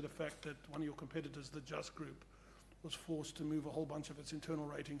alluding to the fact that one of your competitors, the Just Group, was forced to move a whole bunch of its internal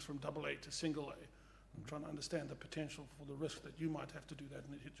ratings from AA to single A. I'm trying to understand the potential for the risk that you might have to do that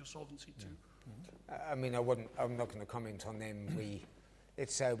and it hit your solvency too. I mean, I'm not going to comment on them.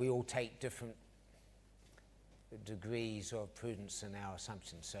 Let's say we all take different degrees of prudence in our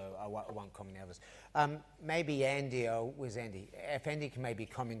assumptions, so I won't comment on others. Maybe Andy, where's Andy? If Andy can maybe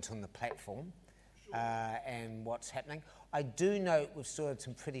comment on the platform and what's happening. I do note we've still had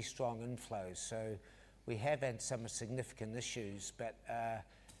some pretty strong inflows, so we have had some significant issues, but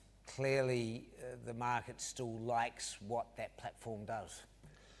clearly the market still likes what that platform does.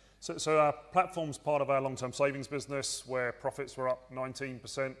 So our platform's part of our long-term savings business, where profits were up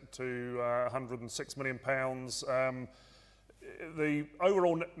 19% to £106 million. the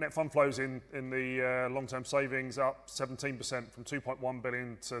overall net fund flows in the long-term savings up 17% from 2.1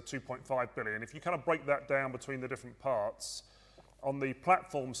 billion to 2.5 billion. If you kind of break that down between the different parts, on the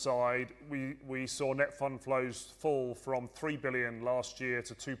platform side, we saw net fund flows fall from 3 billion last year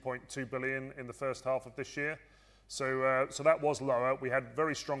to 2.2 billion in the first half of this year. So that was lower. We had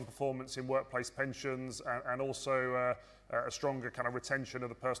very strong performance in workplace pensions and also a stronger kind of retention of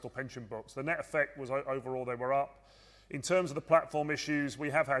the personal pension books. The net effect was overall they were up. In terms of the platform issues, we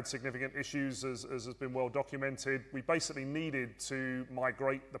have had significant issues as has been well documented. We basically needed to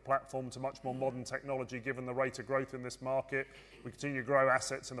migrate the platform to much more modern technology given the rate of growth in this market. We continue to grow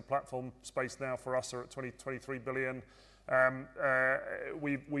assets in the platform space now for us are at 23 billion.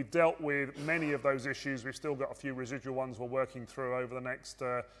 We've dealt with many of those issues. We've still got a few residual ones we're working through over the next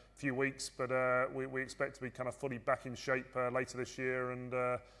few weeks, but we expect to be kind of fully back in shape later this year and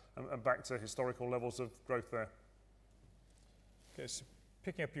back to historical levels of growth there. Okay, so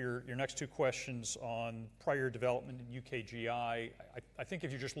picking up your next two questions on prior development in UKGI, I think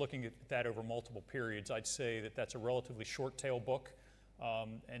if you're just looking at that over multiple periods, I'd say that that's a relatively short tail book.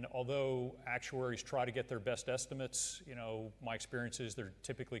 And although actuaries try to get their best estimates, you know, my experience is they're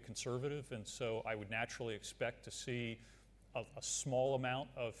typically conservative, and so I would naturally expect to see a small amount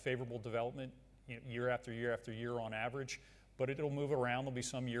of favorable development, you know, year after year after year on average, but it'll move around. There'll be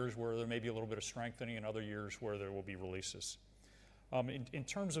some years where there may be a little bit of strengthening and other years where there will be releases. In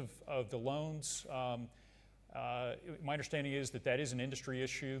terms of the loans, my understanding is that is an industry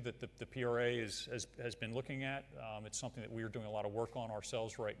issue that the PRA has been looking at. It's something that we are doing a lot of work on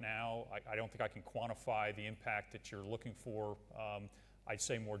ourselves right now. I don't think I can quantify the impact that you're looking for. I'd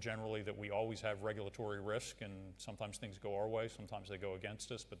say more generally that we always have regulatory risk, and sometimes things go our way, sometimes they go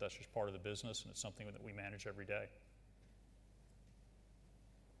against us, but that's just part of the business, and it's something that we manage every day.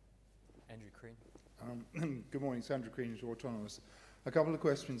 Andrew Crean. Good morning, Sandra Crean, Autonomous. A couple of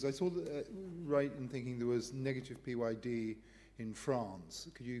questions. I saw that, right in thinking there was negative PYD in France.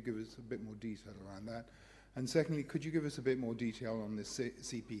 Could you give us a bit more detail around that? And secondly, could you give us a bit more detail on this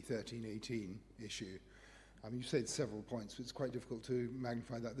CP 1318 issue? You said several points, but it's quite difficult to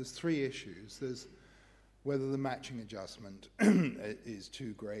magnify that. There's three issues. There's whether the matching adjustment is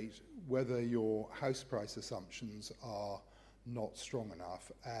too great, whether your house price assumptions are not strong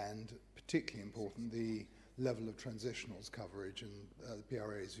enough, and particularly important, the level of transitionals coverage and the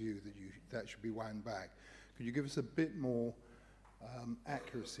PRA's view that should be wound back. Could you give us a bit more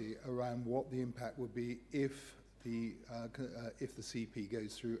accuracy around what the impact would be if the CP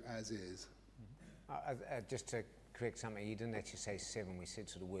goes through as is? Just to correct something, you didn't actually say 7. We said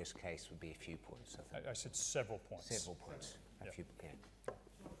the worst case would be a few points. I said several points. Several points. Yeah. A few,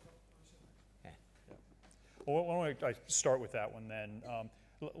 yeah. Well, why don't I start with that one then?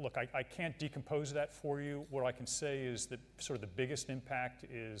 Look, I can't decompose that for you. What I can say is that sort of the biggest impact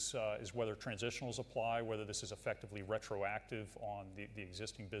is whether transitionals apply, whether this is effectively retroactive on the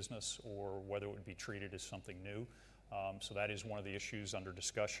existing business, or whether it would be treated as something new. So that is one of the issues under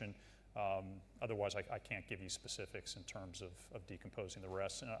discussion. Otherwise, I can't give you specifics in terms of decomposing the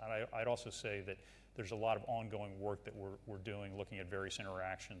rest. And I'd also say that there's a lot of ongoing work that we're doing, looking at various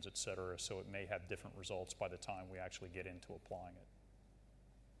interactions, et cetera, so it may have different results by the time we actually get into applying it.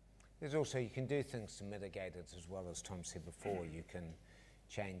 There's also, you can do things to mitigate it as well, as Tom said before. You can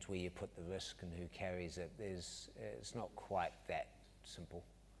change where you put the risk and who carries it. It's not quite that simple.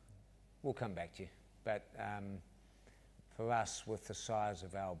 We'll come back to you. But for us, with the size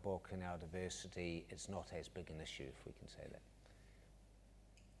of our book and our diversity, it's not as big an issue, if we can say that.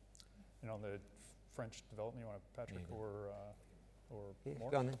 And on the French development, you want to, Patrick, or yeah,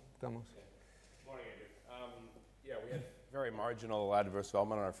 more? Go on then. Go on, Morris. Morning, Andrew. Yeah, we had very marginal adverse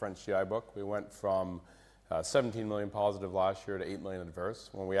development on our French GI book. We went from 17 million positive last year to 8 million adverse.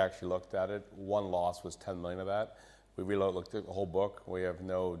 When we actually looked at it, one loss was 10 million of that. We looked at the whole book. We have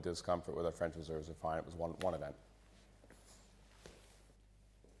no discomfort with our French reserves. Are fine. It was one event.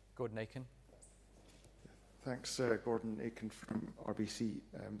 Gordon Aiken. Thanks, Gordon Aiken from RBC.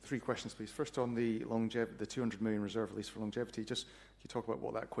 3 questions, please. First, on the longevity, the 200 million reserve release for longevity, just can you talk about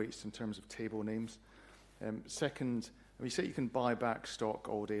what that equates in terms of table names? Second, you say you can buy back stock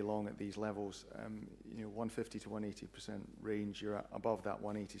all day long at these levels. 150 to 180% range. You're above that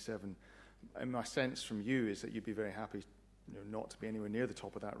 187. And my sense from you is that you'd be very happy, not to be anywhere near the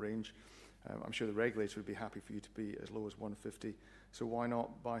top of that range. I'm sure the regulator would be happy for you to be as low as 150. So why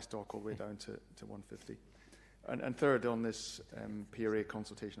not buy stock all the way down to 150? And third, on this PRA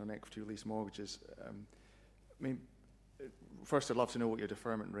consultation on equity release mortgages, first I'd love to know what your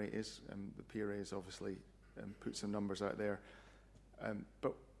deferment rate is. The PRA has obviously put some numbers out there.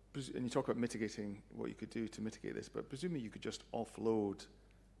 But and you talk about mitigating what you could do to mitigate this, but presumably you could just offload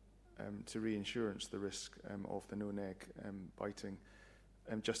to reinsurance the risk of the no-neg biting,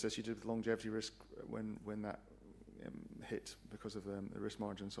 just as you did with longevity risk when that hit because of the risk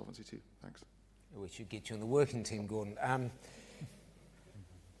margin Solvency II. Thanks. We should get you on the working team, Gordon.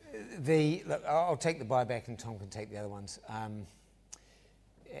 Look, I'll take the buyback and Tom can take the other ones.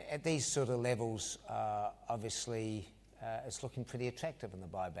 At these sort of levels, obviously, it's looking pretty attractive in the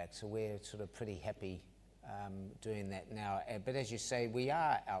buyback, so we're sort of pretty happy doing that now. But as you say, we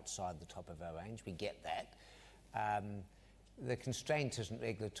are outside the top of our range. We get that. The constraint isn't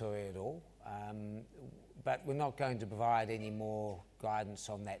regulatory at all, but we're not going to provide any more guidance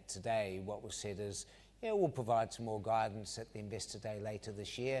on that today. What we've said is, we'll provide some more guidance at the Investor Day later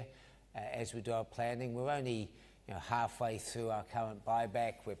this year as we do our planning. We're only halfway through our current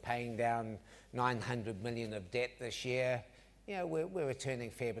buyback. We're paying down 900 million of debt this year. We're returning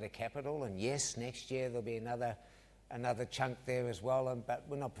a fair bit of capital, and yes, next year there'll be another chunk there as well, but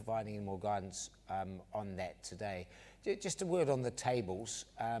we're not providing any more guidance on that today. Just a word on the tables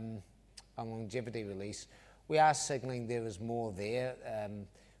on longevity release. We are signalling there is more there.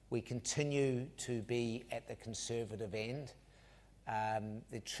 We continue to be at the conservative end.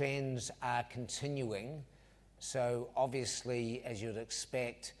 The trends are continuing, so obviously, as you'd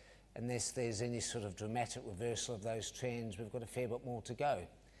expect, unless there's any sort of dramatic reversal of those trends, we've got a fair bit more to go.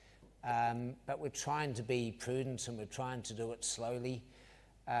 But we're trying to be prudent and we're trying to do it slowly.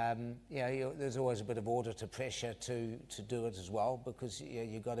 There's always a bit of auditor pressure to do it as well, because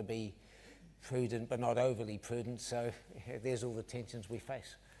you've got to be prudent but not overly prudent, so there's all the tensions we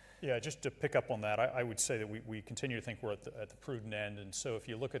face. Yeah, just to pick up on that, I would say that we continue to think we're at the prudent end, and so if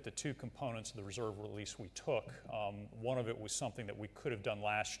you look at the two components of the reserve release we took, one of it was something that we could have done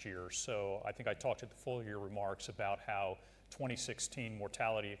last year. So I think I talked at the full year remarks about how 2016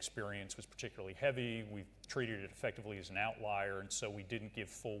 mortality experience was particularly heavy. We treated it effectively as an outlier, and so we didn't give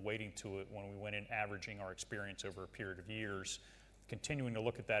full weighting to it when we went in averaging our experience over a period of years. Continuing to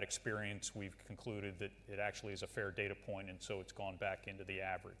look at that experience, we've concluded that it actually is a fair data point, and so it's gone back into the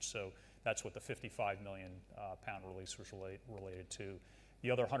average. So that's what the 55 million pound release was related to.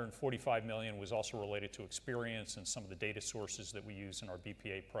 The other 145 million was also related to experience and some of the data sources that we use in our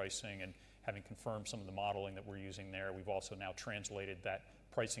BPA pricing, and having confirmed some of the modeling that we're using there, we've also now translated that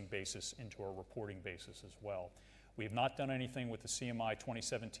pricing basis into our reporting basis as well. We have not done anything with the CMI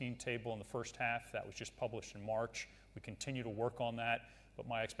 2017 table in the first half. That was just published in March. We continue to work on that, but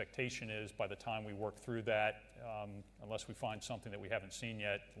my expectation is by the time we work through that, unless we find something that we haven't seen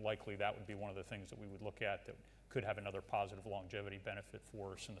yet, likely that would be one of the things that we would look at that could have another positive longevity benefit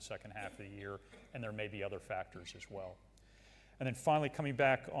for us in the second half of the year, and there may be other factors as well. And then finally, coming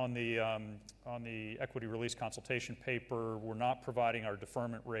back on the equity release consultation paper, we're not providing our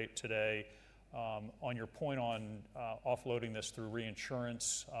deferment rate today. On your point on offloading this through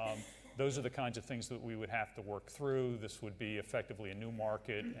reinsurance, those are the kinds of things that we would have to work through. This would be effectively a new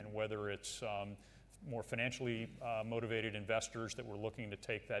market, and whether it's more financially motivated investors that were looking to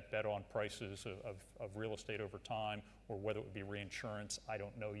take that bet on prices of real estate over time, or whether it would be reinsurance, I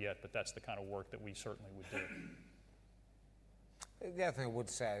don't know yet, but that's the kind of work that we certainly would do. The other thing I would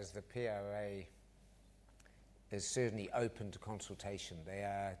say is the PRA is certainly open to consultation. They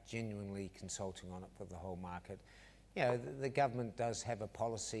are genuinely consulting on it for the whole market. The government does have a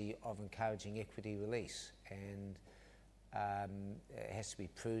policy of encouraging equity release, and it has to be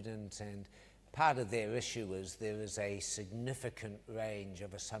prudent, and part of their issue is there is a significant range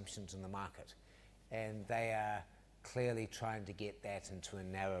of assumptions in the market, and they are clearly trying to get that into a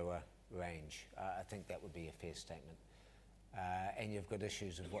narrower range. I think that would be a fair statement. And you've got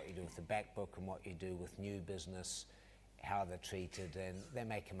issues of what you do with the back book and what you do with new business, how they're treated, and they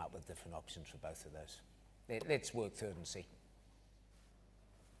may come up with different options for both of those. Let's work through it and see.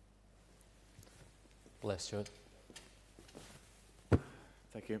 Blair Stewart.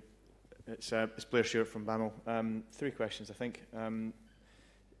 Thank you. It's Blair Stewart from BAML. 3 questions, I think.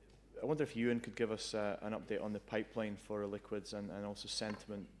 I wonder if Ewan could give us an update on the pipeline for liquids and also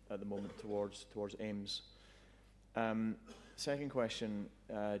sentiment at the moment towards AIMS. Second question,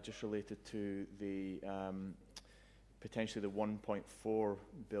 just related to the potentially the 1.4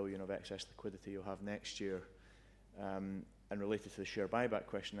 billion of excess liquidity you'll have next year, and related to the share buyback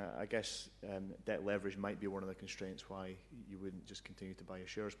question, I guess debt leverage might be one of the constraints why you wouldn't just continue to buy your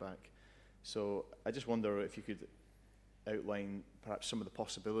shares back. So I just wonder if you could outline perhaps some of the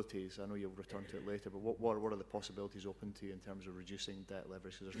possibilities. I know you'll return to it later, but what are the possibilities open to you in terms of reducing debt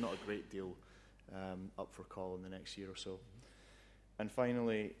leverage? Because there's not a great deal up for call in the next year or so. And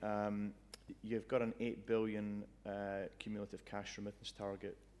finally, you've got an 8 billion cumulative cash remittance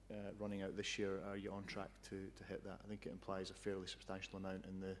target running out this year. Are you on track to hit that? I think it implies a fairly substantial amount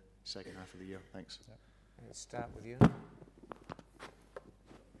in the second half of the year. Thanks. Let's start with you.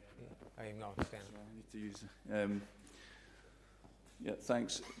 Oh, you know, Stan. I need to use. Yeah,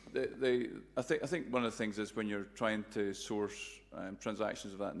 thanks. I think one of the things is when you're trying to source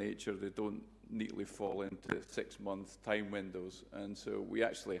transactions of that nature, they don't neatly fall into 6-month time windows, and so we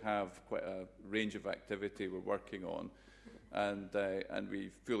actually have quite a range of activity we're working on, and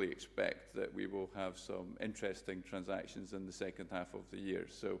we fully expect that we will have some interesting transactions in the second half of the year.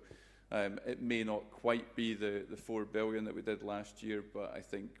 So it may not quite be the 4 billion that we did last year, but I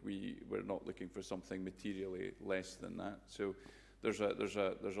think we're not looking for something materially less than that. So there's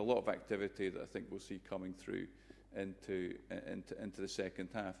a lot of activity that I think we'll see coming through into the second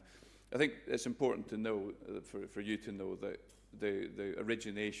half. I think it's important to know, for you to know, that the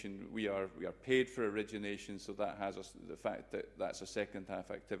origination, we are paid for origination, so that has the fact that that's a second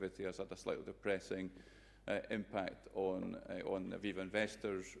half activity has had a slightly depressing impact on Aviva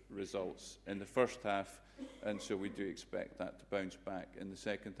Investors' results in the first half, and so we do expect that to bounce back in the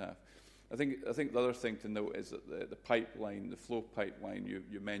second half. I think the other thing to note is that the pipeline, the flow pipeline,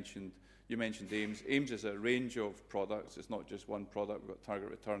 you mentioned AIMS. AIMS is a range of products. It's not just one product. We've got target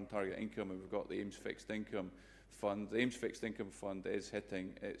return, target income, and we've got the AIMS fixed income fund. The AIMS fixed income fund is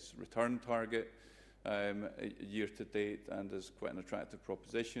hitting its return target year to date, and is quite an attractive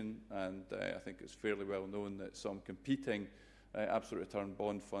proposition. And I think it's fairly well known that some competing absolute return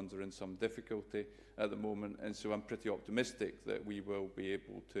bond funds are in some difficulty at the moment, and so I'm pretty optimistic that we will be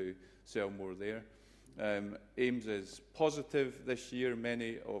able to sell more there. AIMS is positive this year.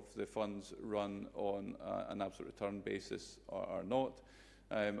 Many of the funds run on an absolute return basis are not,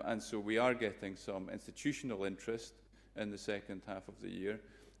 and so we are getting some institutional interest in the second half of the year.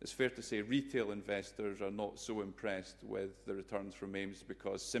 It's fair to say retail investors are not so impressed with the returns from AIMS,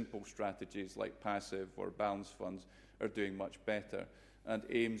 because simple strategies like passive or balanced funds are doing much better, and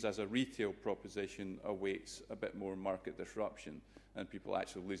AIMS as a retail proposition awaits a bit more market disruption and people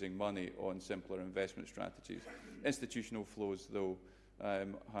actually losing money on simpler investment strategies. Institutional flows, though,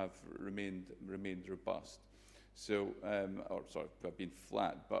 have remained robust. So, have been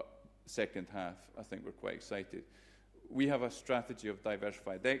flat, but second half, I think we're quite excited. We have a strategy of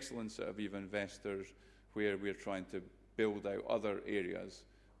diversified excellence at Aviva Investors, where we're trying to build out other areas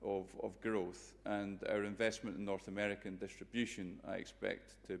of growth, and our investment in North American distribution, I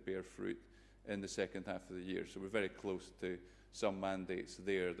expect to bear fruit in the second half of the year. So we're very close to some mandates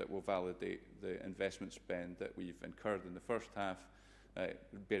there that will validate the investment spend that we've incurred in the first half,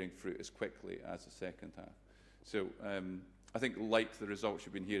 bearing fruit as quickly as the second half. So I think, like the results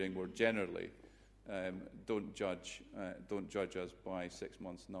you've been hearing more generally, don't judge us by 6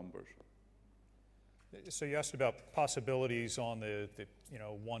 months' numbers. So you asked about possibilities on the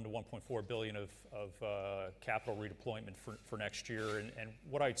 1 to 1.4 billion of capital redeployment for next year, and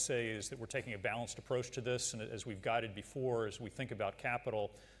what I'd say is that we're taking a balanced approach to this, and as we've guided before, as we think about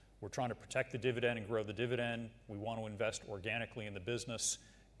capital, we're trying to protect the dividend and grow the dividend. We want to invest organically in the business.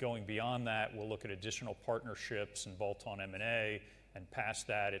 Going beyond that, we'll look at additional partnerships and bolt-on M&A, and past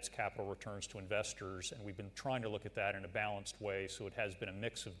that, it's capital returns to investors, and we've been trying to look at that in a balanced way, so it has been a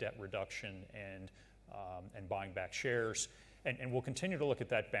mix of debt reduction and buying back shares. And we'll continue to look at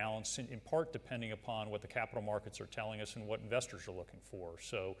that balance, in part depending upon what the capital markets are telling us and what investors are looking for.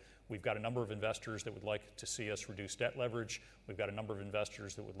 So we've got a number of investors that would like to see us reduce debt leverage. We've got a number of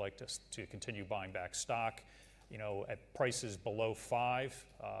investors that would like to continue buying back stock. At prices below 5,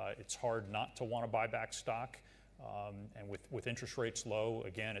 it's hard not to want to buy back stock. And with interest rates low,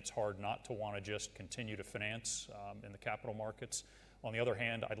 again, it's hard not to want to just continue to finance in the capital markets. On the other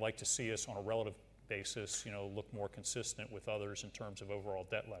hand, I'd like to see us on a relative basis, look more consistent with others in terms of overall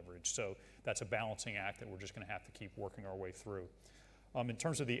debt leverage. So that's a balancing act that we're just going to have to keep working our way through. In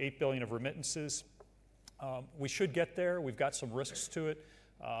terms of the 8 billion of remittances, we should get there. We've got some risks to it.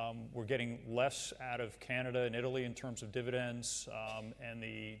 We're getting less out of Canada and Italy in terms of dividends, and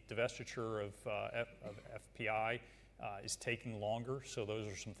the divestiture of FPI is taking longer. So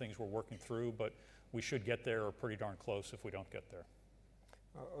those are some things we're working through, but we should get there, or pretty darn close if we don't get there.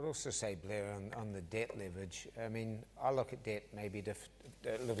 I'd also say, Blair, on the debt leverage, I mean, I look at debt maybe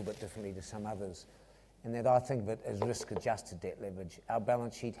a little bit differently to some others, in that I think of it as risk-adjusted debt leverage. Our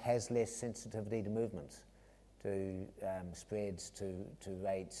balance sheet has less sensitivity to movements, to spreads, to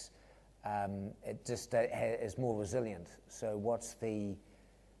rates. It just is more resilient. So what's the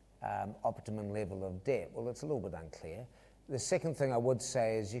optimum level of debt? Well, it's a little bit unclear. The second thing I would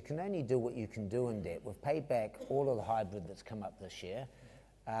say is you can only do what you can do in debt. We've paid back all of the hybrid that's come up this year.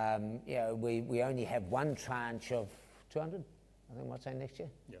 We only have one tranche of 200 I think what's that next year?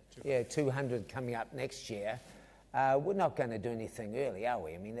 Yeah, 200 coming up next year. We're not going to do anything early, are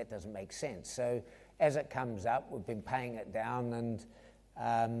we? I mean, that doesn't make sense. So as it comes up, we've been paying it down, and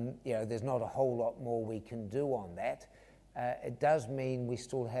there's not a whole lot more we can do on that. It does mean we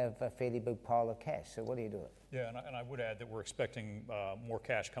still have a fairly big pile of cash. So what do you do? Yeah, and I would add that we're expecting more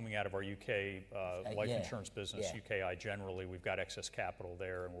cash coming out of our UK life insurance business, UKI generally. We've got excess capital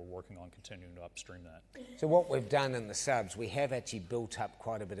there, and we're working on continuing to upstream that. So what we've done in the subs, we have actually built up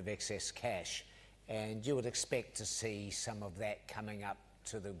quite a bit of excess cash, and you would expect to see some of that coming up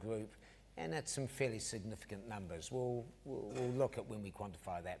to the group, and that's some fairly significant numbers. We'll look at when we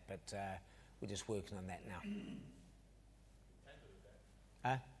quantify that, but we're just working on that now.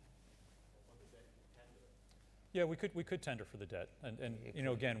 Huh? Yeah, we could tender for the debt, and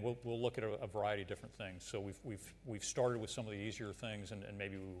again, we'll look at a variety of different things. So we've started with some of the easier things, and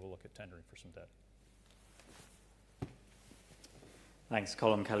maybe we will look at tendering for some debt. Thanks,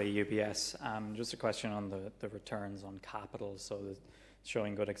 Colin Kelly, UBS. Just a question on the returns on capital. So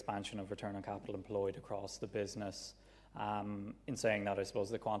showing good expansion of return on capital employed across the business. In saying that, I suppose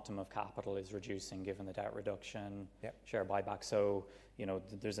the quantum of capital is reducing given the debt reduction, share buyback. So,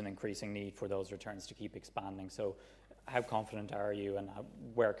 there's an increasing need for those returns to keep expanding. So how confident are you, and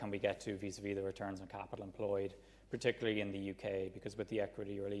where can we get to vis-a-vis the returns on capital employed, particularly in the UK? Because with the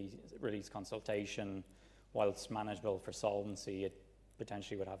equity release consultation, whilst manageable for solvency, it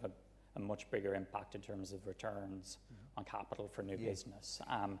potentially would have a much bigger impact in terms of returns on capital for new business.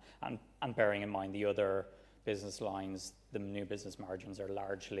 And bearing in mind the other business lines, the new business margins are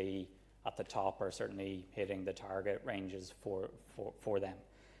largely at the top, or certainly hitting the target ranges for them.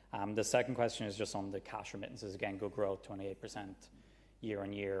 The second question is just on the cash remittances. Again, good growth, 28% year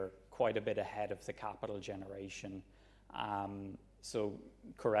on year, quite a bit ahead of the capital generation. So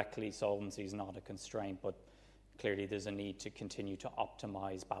correctly, solvency is not a constraint, but clearly there's a need to continue to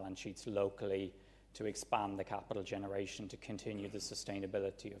optimize balance sheets locally to expand the capital generation to continue the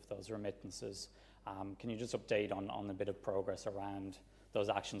sustainability of those remittances. Can you just update on a bit of progress around those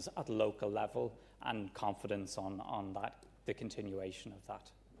actions at local level and confidence on that, the continuation of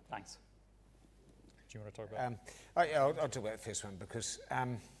that? Thanks. Do you want to talk about I'll talk about the first one, because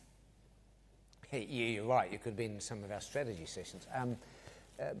you're right, you could have been in some of our strategy sessions.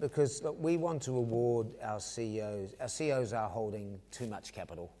 Because look, we want to reward our CEOs. Our CEOs are holding too much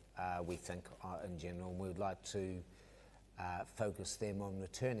capital, we think, in general, and we would like to focus them on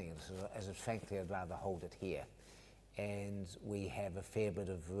returning it, as frankly I'd rather hold it here. And we have a fair bit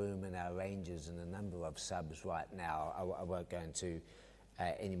of room in our ranges and a number of subs right now. I won't go into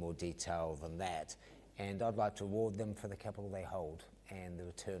any more detail than that. And I'd like to reward them for the capital they hold and the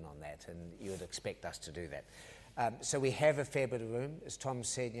return on that, and you would expect us to do that. So we have a fair bit of room. As Tom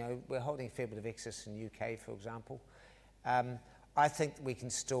said, we're holding a fair bit of excess in the UK, for example. I think we can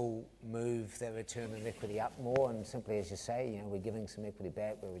still move the return on equity up more, and simply, as you say, we're giving some equity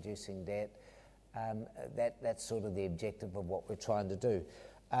back, we're reducing debt. That's sort of the objective of what we're trying to do.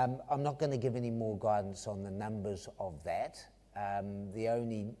 I'm not going to give any more guidance on the numbers of that. The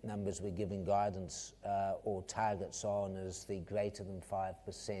only numbers we're giving guidance or targets on is the greater than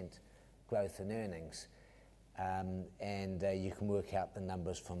 5% growth in earnings. And you can work out the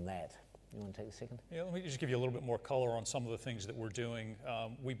numbers from that. You want to take a second? Yeah, let me just give you a little bit more color on some of the things that we're doing.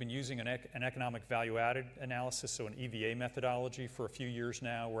 We've been using an economic value-added analysis, so an EVA methodology, for a few years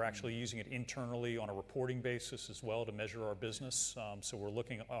now. We're actually using it internally on a reporting basis as well to measure our business. So we're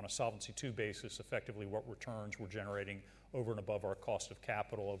looking on a Solvency II basis, effectively what returns we're generating over and above our cost of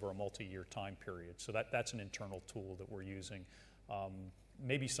capital over a multi-year time period. So that's an internal tool that we're using.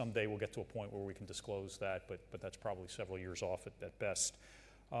 Maybe someday we'll get to a point where we can disclose that, but that's probably several years off at best.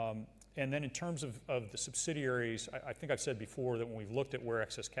 And then in terms of the subsidiaries, I think I've said before that when we've looked at where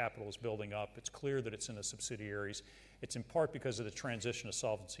excess capital is building up, it's clear that it's in the subsidiaries. It's in part because of the transition to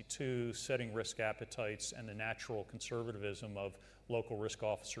Solvency II, setting risk appetites, and the natural conservatism of local risk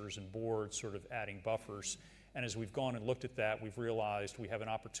officers and boards sort of adding buffers. And as we've gone and looked at that, we've realized we have an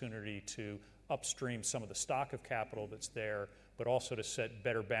opportunity to upstream some of the stock of capital that's there, but also to set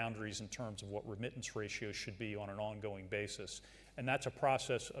better boundaries in terms of what remittance ratios should be on an ongoing basis. And that's a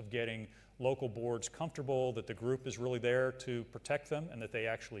process of getting local boards comfortable that the group is really there to protect them and that they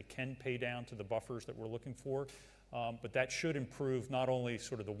actually can pay down to the buffers that we're looking for. But that should improve not only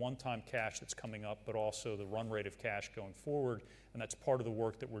sort of the one-time cash that's coming up, but also the run rate of cash going forward. And that's part of the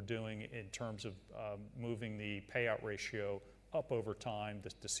work that we're doing in terms of moving the payout ratio up over time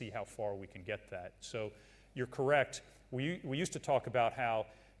to see how far we can get that. So you're correct. We used to talk about how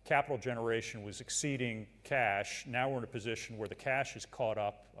capital generation was exceeding cash. Now we're in a position where the cash is caught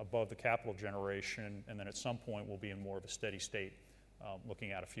up above the capital generation, and then at some point we'll be in more of a steady state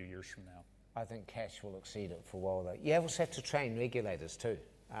looking at a few years from now. I think cash will exceed it for a while, though. You also have to train regulators too.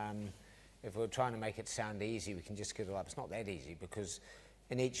 If we're trying to make it sound easy, we can just get it up. It's not that easy, because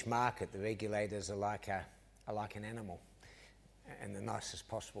in each market, the regulators are like an animal, in the nicest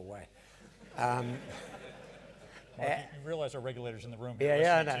possible way. You realize our regulators in the room.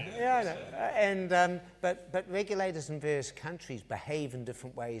 Yeah, I know. Yeah, I know. But regulators in various countries behave in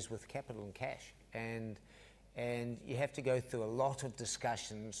different ways with capital and cash, and you have to go through a lot of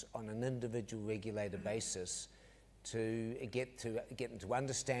discussions on an individual regulator basis to get them to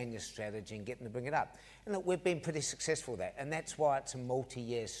understand your strategy and get them to bring it up. And look, we've been pretty successful at that, and that's why it's a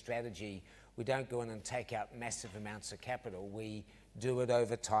multi-year strategy. We don't go in and take out massive amounts of capital. We do it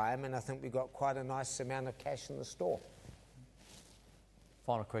over time, and I think we've got quite a nice amount of cash in the store.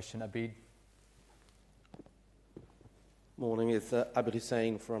 Final question, Abid. Morning, it's Abid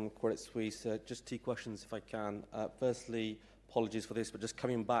Hussain from Credit Suisse. Just two questions, if I can. Firstly, apologies for this, but just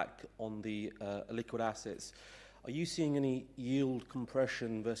coming back on the liquid assets, are you seeing any yield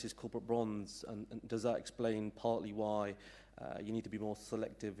compression versus corporate bonds, and does that explain partly why you need to be more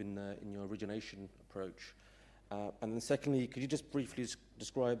selective in your origination approach? And then secondly, could you just briefly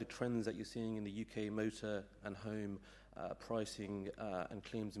describe the trends that you're seeing in the UK motor and home pricing and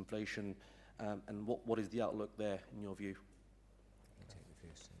claims inflation, and what is the outlook there in your view?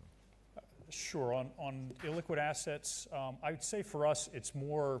 Sure. On illiquid assets, I would say for us it's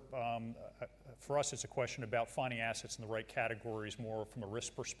more, for us it's a question about finding assets in the right categories more from a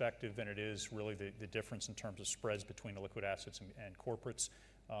risk perspective than it is really the difference in terms of spreads between illiquid assets and corporates.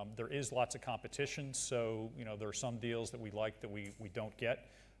 There is lots of competition, so there are some deals that we like that we don't get.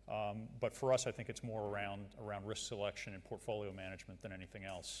 But for us, I think it's more around risk selection and portfolio management than anything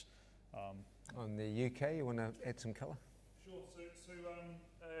else. On the UK, you want to add some colour? Sure. So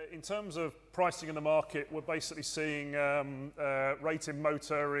in terms of pricing in the market, we're basically seeing rate in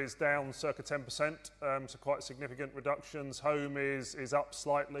motor is down circa 10%, so quite significant reductions. Home is up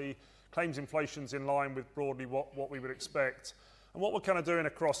slightly. Claims inflation's in line with broadly what we would expect. And what we're kind of doing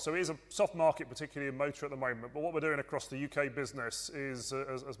across, so it is a soft market, particularly in motor at the moment, but what we're doing across the UK business is,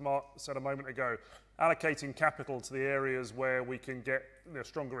 as Mark said a moment ago, allocating capital to the areas where we can get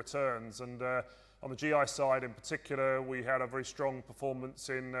stronger returns. And on the GI side in particular, we had a very strong performance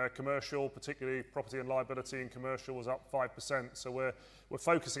in commercial, particularly property and liability in commercial was up 5%. So we're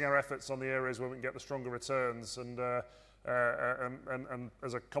focusing our efforts on the areas where we can get the stronger returns, and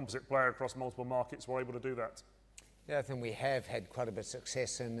as a composite player across multiple markets, we're able to do that. The other thing we have had quite a bit of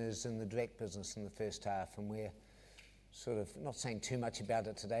success in is in the direct business in the first half, and we're sort of not saying too much about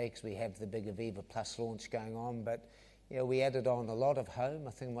it today because we have the big Aviva Plus launch going on, but we added on a lot of home.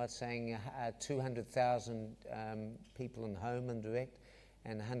 I think we're saying 200,000 people in home and direct,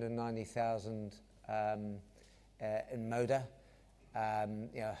 and 190,000 in motor.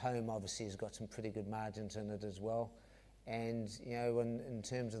 Home obviously has got some pretty good margins in it as well. And in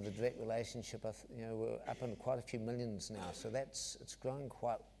terms of the direct relationship, we're up in quite a few millions now, so it's growing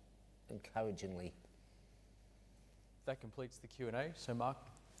quite encouragingly. That completes the Q&A. So Mark,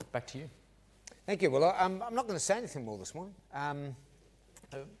 back to you. Thank you. Well, I'm not going to say anything more this morning.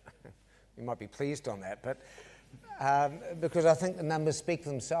 You might be pleased on that, but because I think the numbers speak for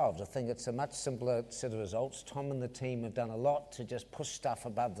themselves. I think it's a much simpler set of results. Tom and the team have done a lot to just push stuff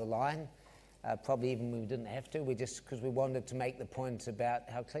above the line. Probably even when we didn't have to, because we wanted to make the point about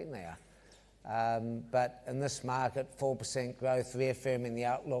how clean they are. But in this market, 4% growth, reaffirming the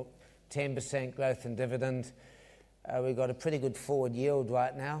outlook, 10% growth in dividend. We've got a pretty good forward yield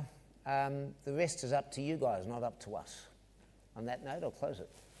right now. The rest is up to you guys, not up to us. On that note, I'll close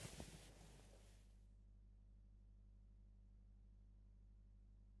it.